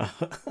abuse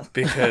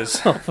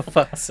because Oh, for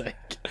fuck's sake.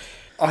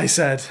 I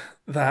said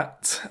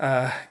that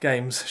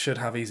games should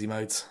have easy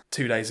modes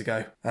 2 days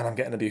ago, and I'm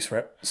getting abuse for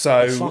it.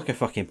 So It's like a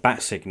fucking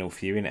bat signal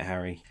for you, isn't it,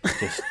 Harry?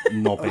 Just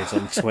knobbies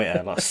on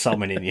Twitter, like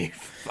summoning you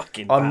for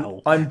fucking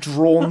battle. I'm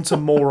drawn to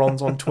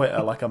morons on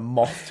Twitter like a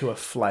moth to a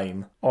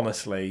flame,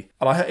 honestly.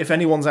 And if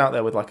anyone's out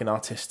there with like an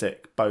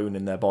artistic bone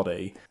in their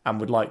body and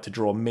would like to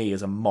draw me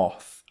as a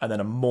moth and then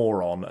a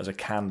moron as a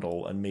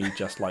candle and me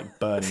just like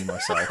burning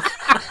myself,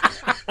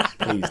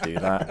 please do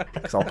that,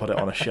 because I'll put it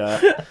on a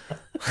shirt.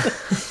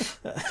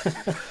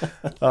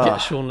 Get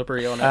Shaun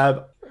Labrie on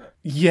it.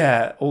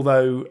 Yeah,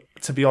 although,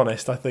 to be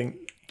honest, I think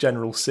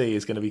General C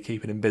is going to be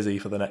keeping him busy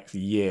for the next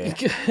year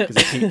because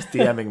he keeps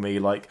DMing me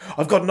like,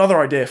 I've got another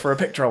idea for a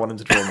picture I want him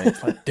to draw me.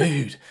 It's like,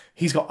 dude,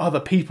 he's got other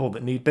people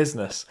that need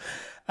business.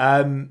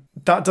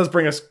 That does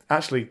bring us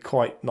actually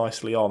quite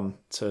nicely on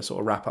to sort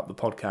of wrap up the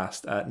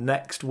podcast.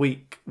 Next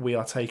week, we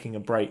are taking a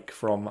break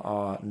from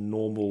our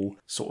normal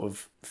sort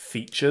of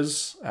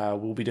features.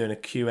 We'll be doing a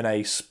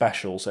Q&A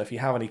special. So if you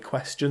have any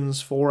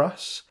questions for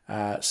us,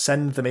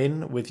 send them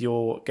in with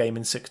your Game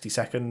in 60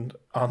 Second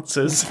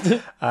answers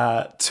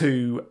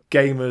to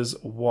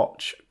Gamers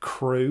Watch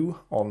Crew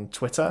on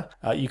Twitter.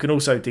 You can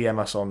also DM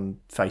us on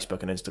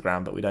Facebook and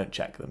Instagram, but we don't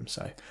check them.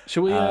 So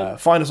Should we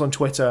find us on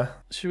Twitter.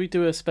 should we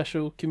do a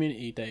special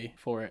community day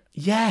for it?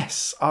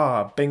 Yes.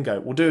 Bingo.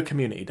 We'll do a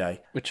community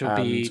day. Which will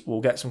and be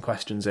we'll get some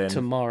questions in.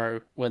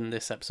 tomorrow when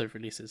this episode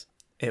releases.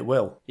 It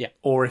will. Yeah.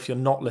 Or if you're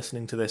not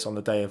listening to this on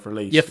the day of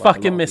release, You like a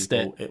fucking lot of missed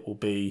people, it will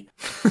be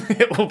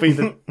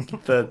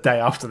the day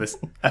after this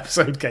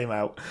episode came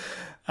out.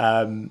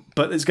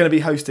 But it's going to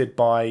be hosted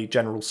by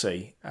General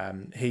C.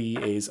 He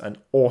is an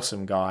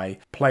awesome guy.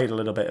 Played a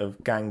little bit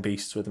of Gang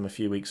Beasts with him a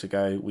few weeks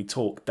ago. We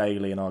talk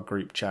daily in our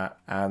group chat,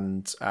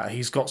 and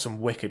he's got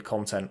some wicked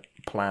content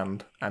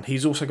planned, and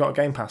he's also got a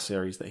Game Pass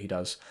series that he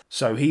does.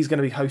 So he's going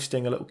to be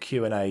hosting a little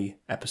Q&A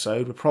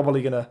episode. We're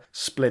probably going to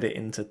split it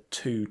into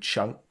 2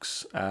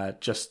 chunks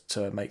just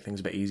to make things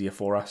a bit easier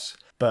for us.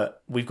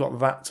 But we've got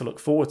that to look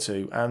forward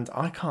to, and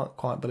I can't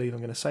quite believe I'm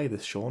going to say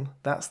this, Shaun.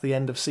 That's the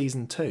end of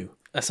season 2.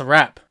 That's a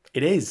wrap.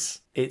 It is.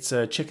 It's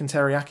a chicken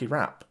teriyaki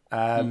wrap.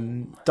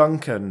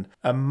 Duncan,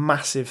 a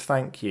massive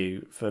thank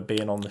you for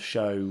being on the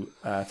show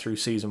through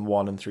season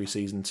 1 and through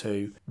season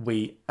 2.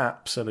 We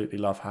absolutely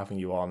love having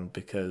you on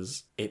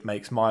because it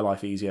makes my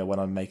life easier when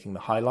I'm making the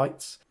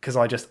highlights, because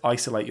I just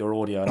isolate your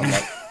audio and I'm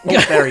like,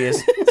 oh, there he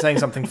is, saying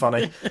something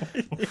funny.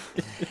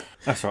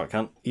 That's right,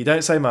 cunt. You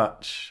don't say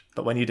much,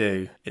 but when you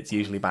do, it's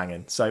usually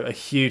banging. So a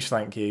huge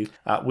thank you.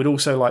 We'd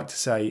also like to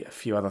say a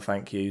few other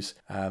thank yous.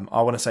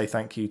 I want to say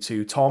thank you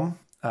to Tom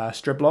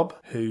Striblob,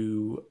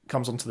 who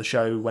comes onto the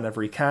show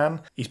whenever he can.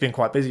 He's been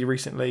quite busy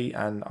recently,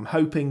 and I'm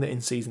hoping that in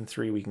season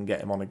 3 we can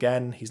get him on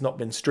again. He's not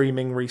been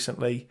streaming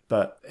recently,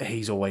 but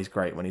he's always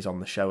great when he's on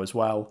the show as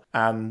well.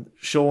 And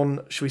Shaun,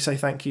 should we say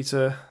thank you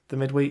to the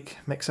Midweek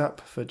Mix-Up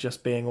for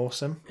just being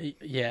awesome?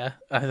 Yeah,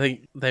 I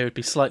think they would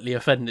be slightly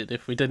offended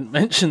if we didn't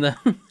mention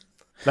them.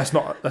 Let's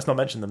not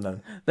mention them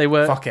then. They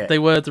were Fuck it. They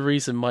were the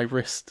reason my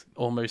wrist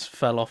almost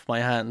fell off my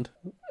hand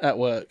at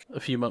work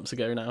a few months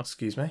ago now.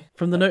 Excuse me?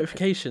 From the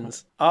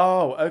notifications.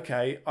 Oh,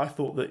 okay. I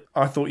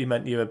thought you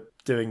meant you were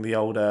doing the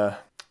old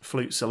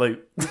flute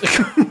salute.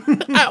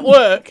 At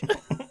work?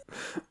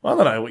 I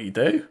don't know what you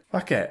do.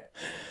 Fuck it.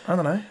 I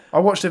don't know. I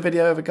watched a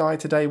video of a guy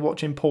today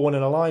watching porn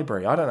in a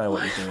library. I don't know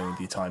what you're doing with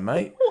your time,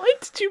 mate. Why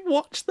did you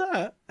watch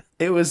that?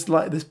 It was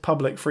like this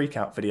public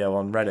freakout video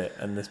on Reddit,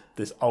 and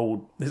this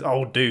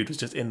old dude was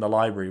just in the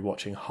library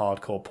watching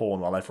hardcore porn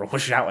while everyone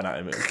was shouting at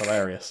him. It was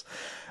hilarious.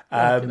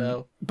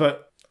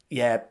 But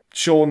yeah,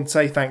 Shaun,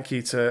 say thank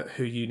you to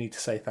who you need to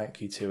say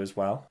thank you to as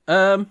well.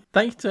 Thank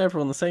you to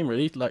everyone the same,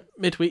 really. Like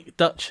Midweek,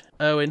 Dutch,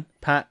 Owen,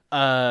 Pat,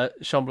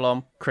 Shaun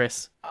Blom,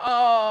 Chris,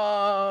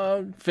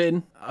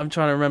 Finn. I'm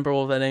trying to remember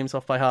all their names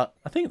off by heart.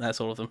 I think that's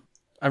all of them.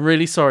 I'm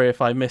really sorry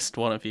if I missed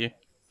one of you.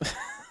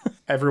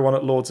 Everyone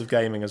at Lords of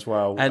Gaming as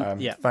well.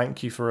 And, yeah.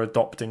 Thank you for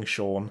adopting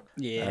Shaun.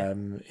 Yeah.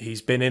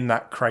 He's been in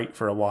that crate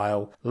for a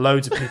while.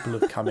 Loads of people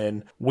have come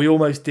in. We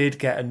almost did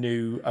get a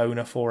new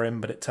owner for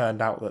him, but it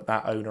turned out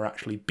that owner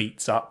actually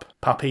beats up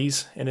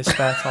puppies in his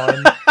spare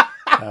time.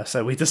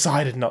 So we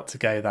decided not to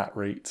go that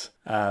route.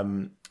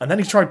 And then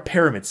he tried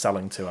pyramid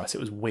selling to us.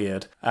 It was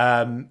weird.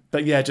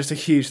 But yeah, just a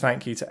huge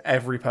thank you to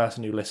every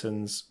person who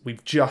listens.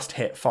 We've just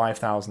hit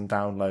 5,000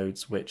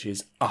 downloads, which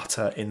is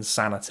utter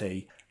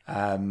insanity.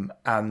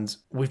 And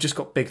we've just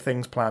got big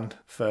things planned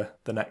for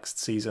the next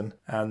season,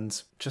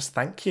 and just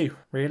thank you,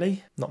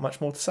 really. Not much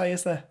more to say,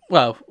 is there?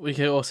 Well, we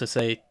could also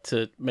say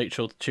to make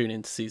sure to tune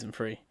in to season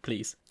 3,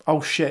 please.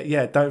 Oh shit,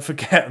 yeah, don't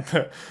forget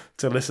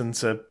to listen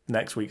to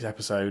next week's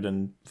episode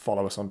and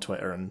follow us on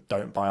Twitter, and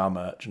don't buy our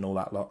merch and all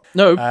that lot.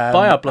 No,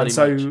 buy our bloody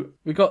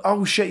merch.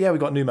 Oh shit, yeah, we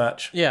got new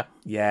merch. Yeah.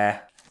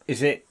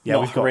 Is it Yeah,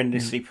 not we've got-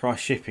 horrendously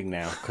priced shipping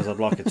now? Because I'd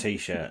like a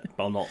T-shirt,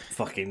 but I'm not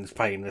fucking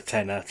paying the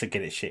tenner to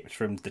get it shipped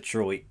from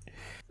Detroit.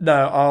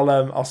 No,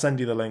 I'll send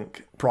you the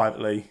link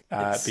privately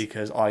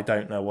because I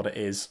don't know what it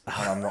is, and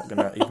I'm not going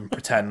to even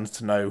pretend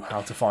to know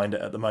how to find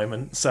it at the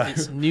moment. So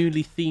It's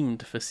newly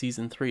themed for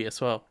season 3 as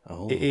well.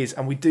 Oh, it is,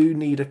 and we do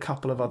need a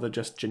couple of other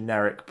just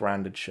generic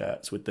branded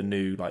shirts with the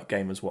new like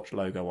Gamers Watch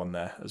logo on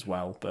there as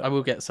well. But I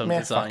will get some fuck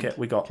designed. it,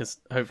 we got 'cause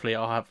hopefully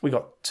we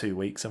got 2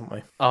 weeks, haven't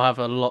we? I'll have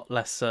a lot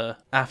less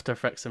After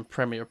Effects and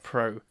Premiere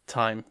Pro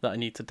time that I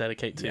need to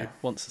dedicate to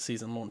once the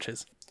season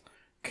launches.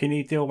 can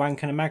you do a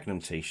Wank and a Magnum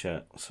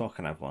T-shirt so I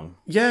can have one?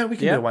 Yeah, we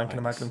can Yeah. do a Wank and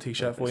a Magnum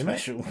t-shirt for you, mate.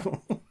 Special.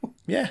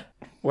 Yeah,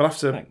 we'll have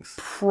to Thanks.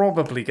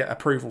 probably get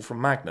approval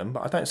from Magnum,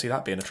 but I don't see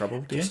that being a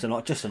trouble. Do you?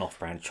 just an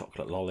off-brand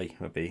chocolate lolly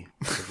would be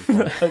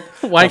fine.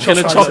 Wank and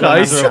a just chocolate trying to-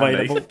 ice. They're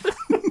available.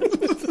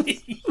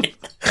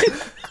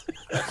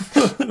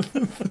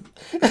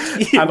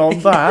 And on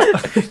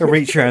that, A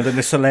reach around in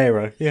the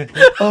Solero. Yeah.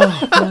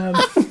 oh man.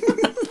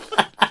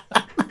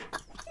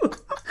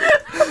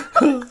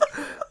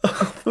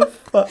 For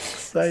fuck's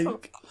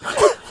sake.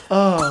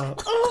 Oh,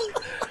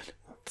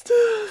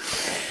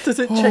 Does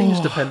it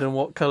change depending on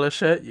what colour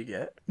shirt you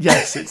get?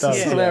 yes, it does.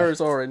 Yeah. Yeah.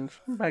 Solera's orange,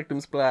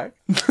 Magnum's black.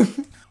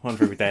 One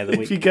for every day of the If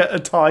week. you get a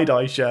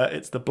tie-dye shirt,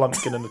 it's the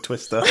Blumpkin and the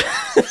Twister.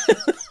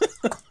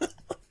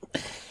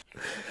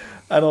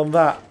 And on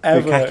that,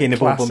 ever Bukkake and a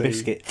classy, bourbon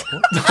biscuit.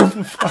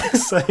 for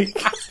fuck's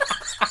sake.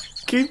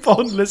 Keep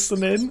on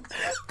listening.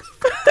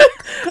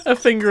 A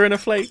finger and a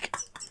flake.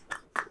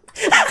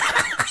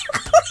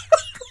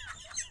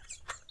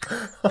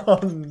 Oh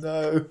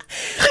no.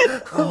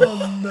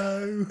 Oh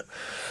no.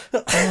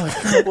 Oh, I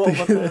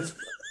can't do this.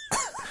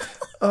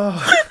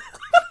 Oh.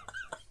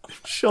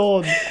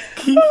 Sean,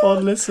 keep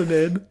on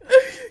listening.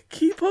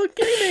 Keep on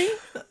gaming.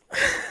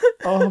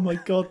 Oh my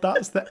god,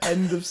 that's the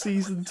end of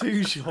season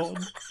 2, Sean.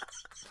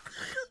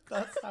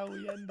 That's how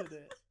we ended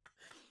it.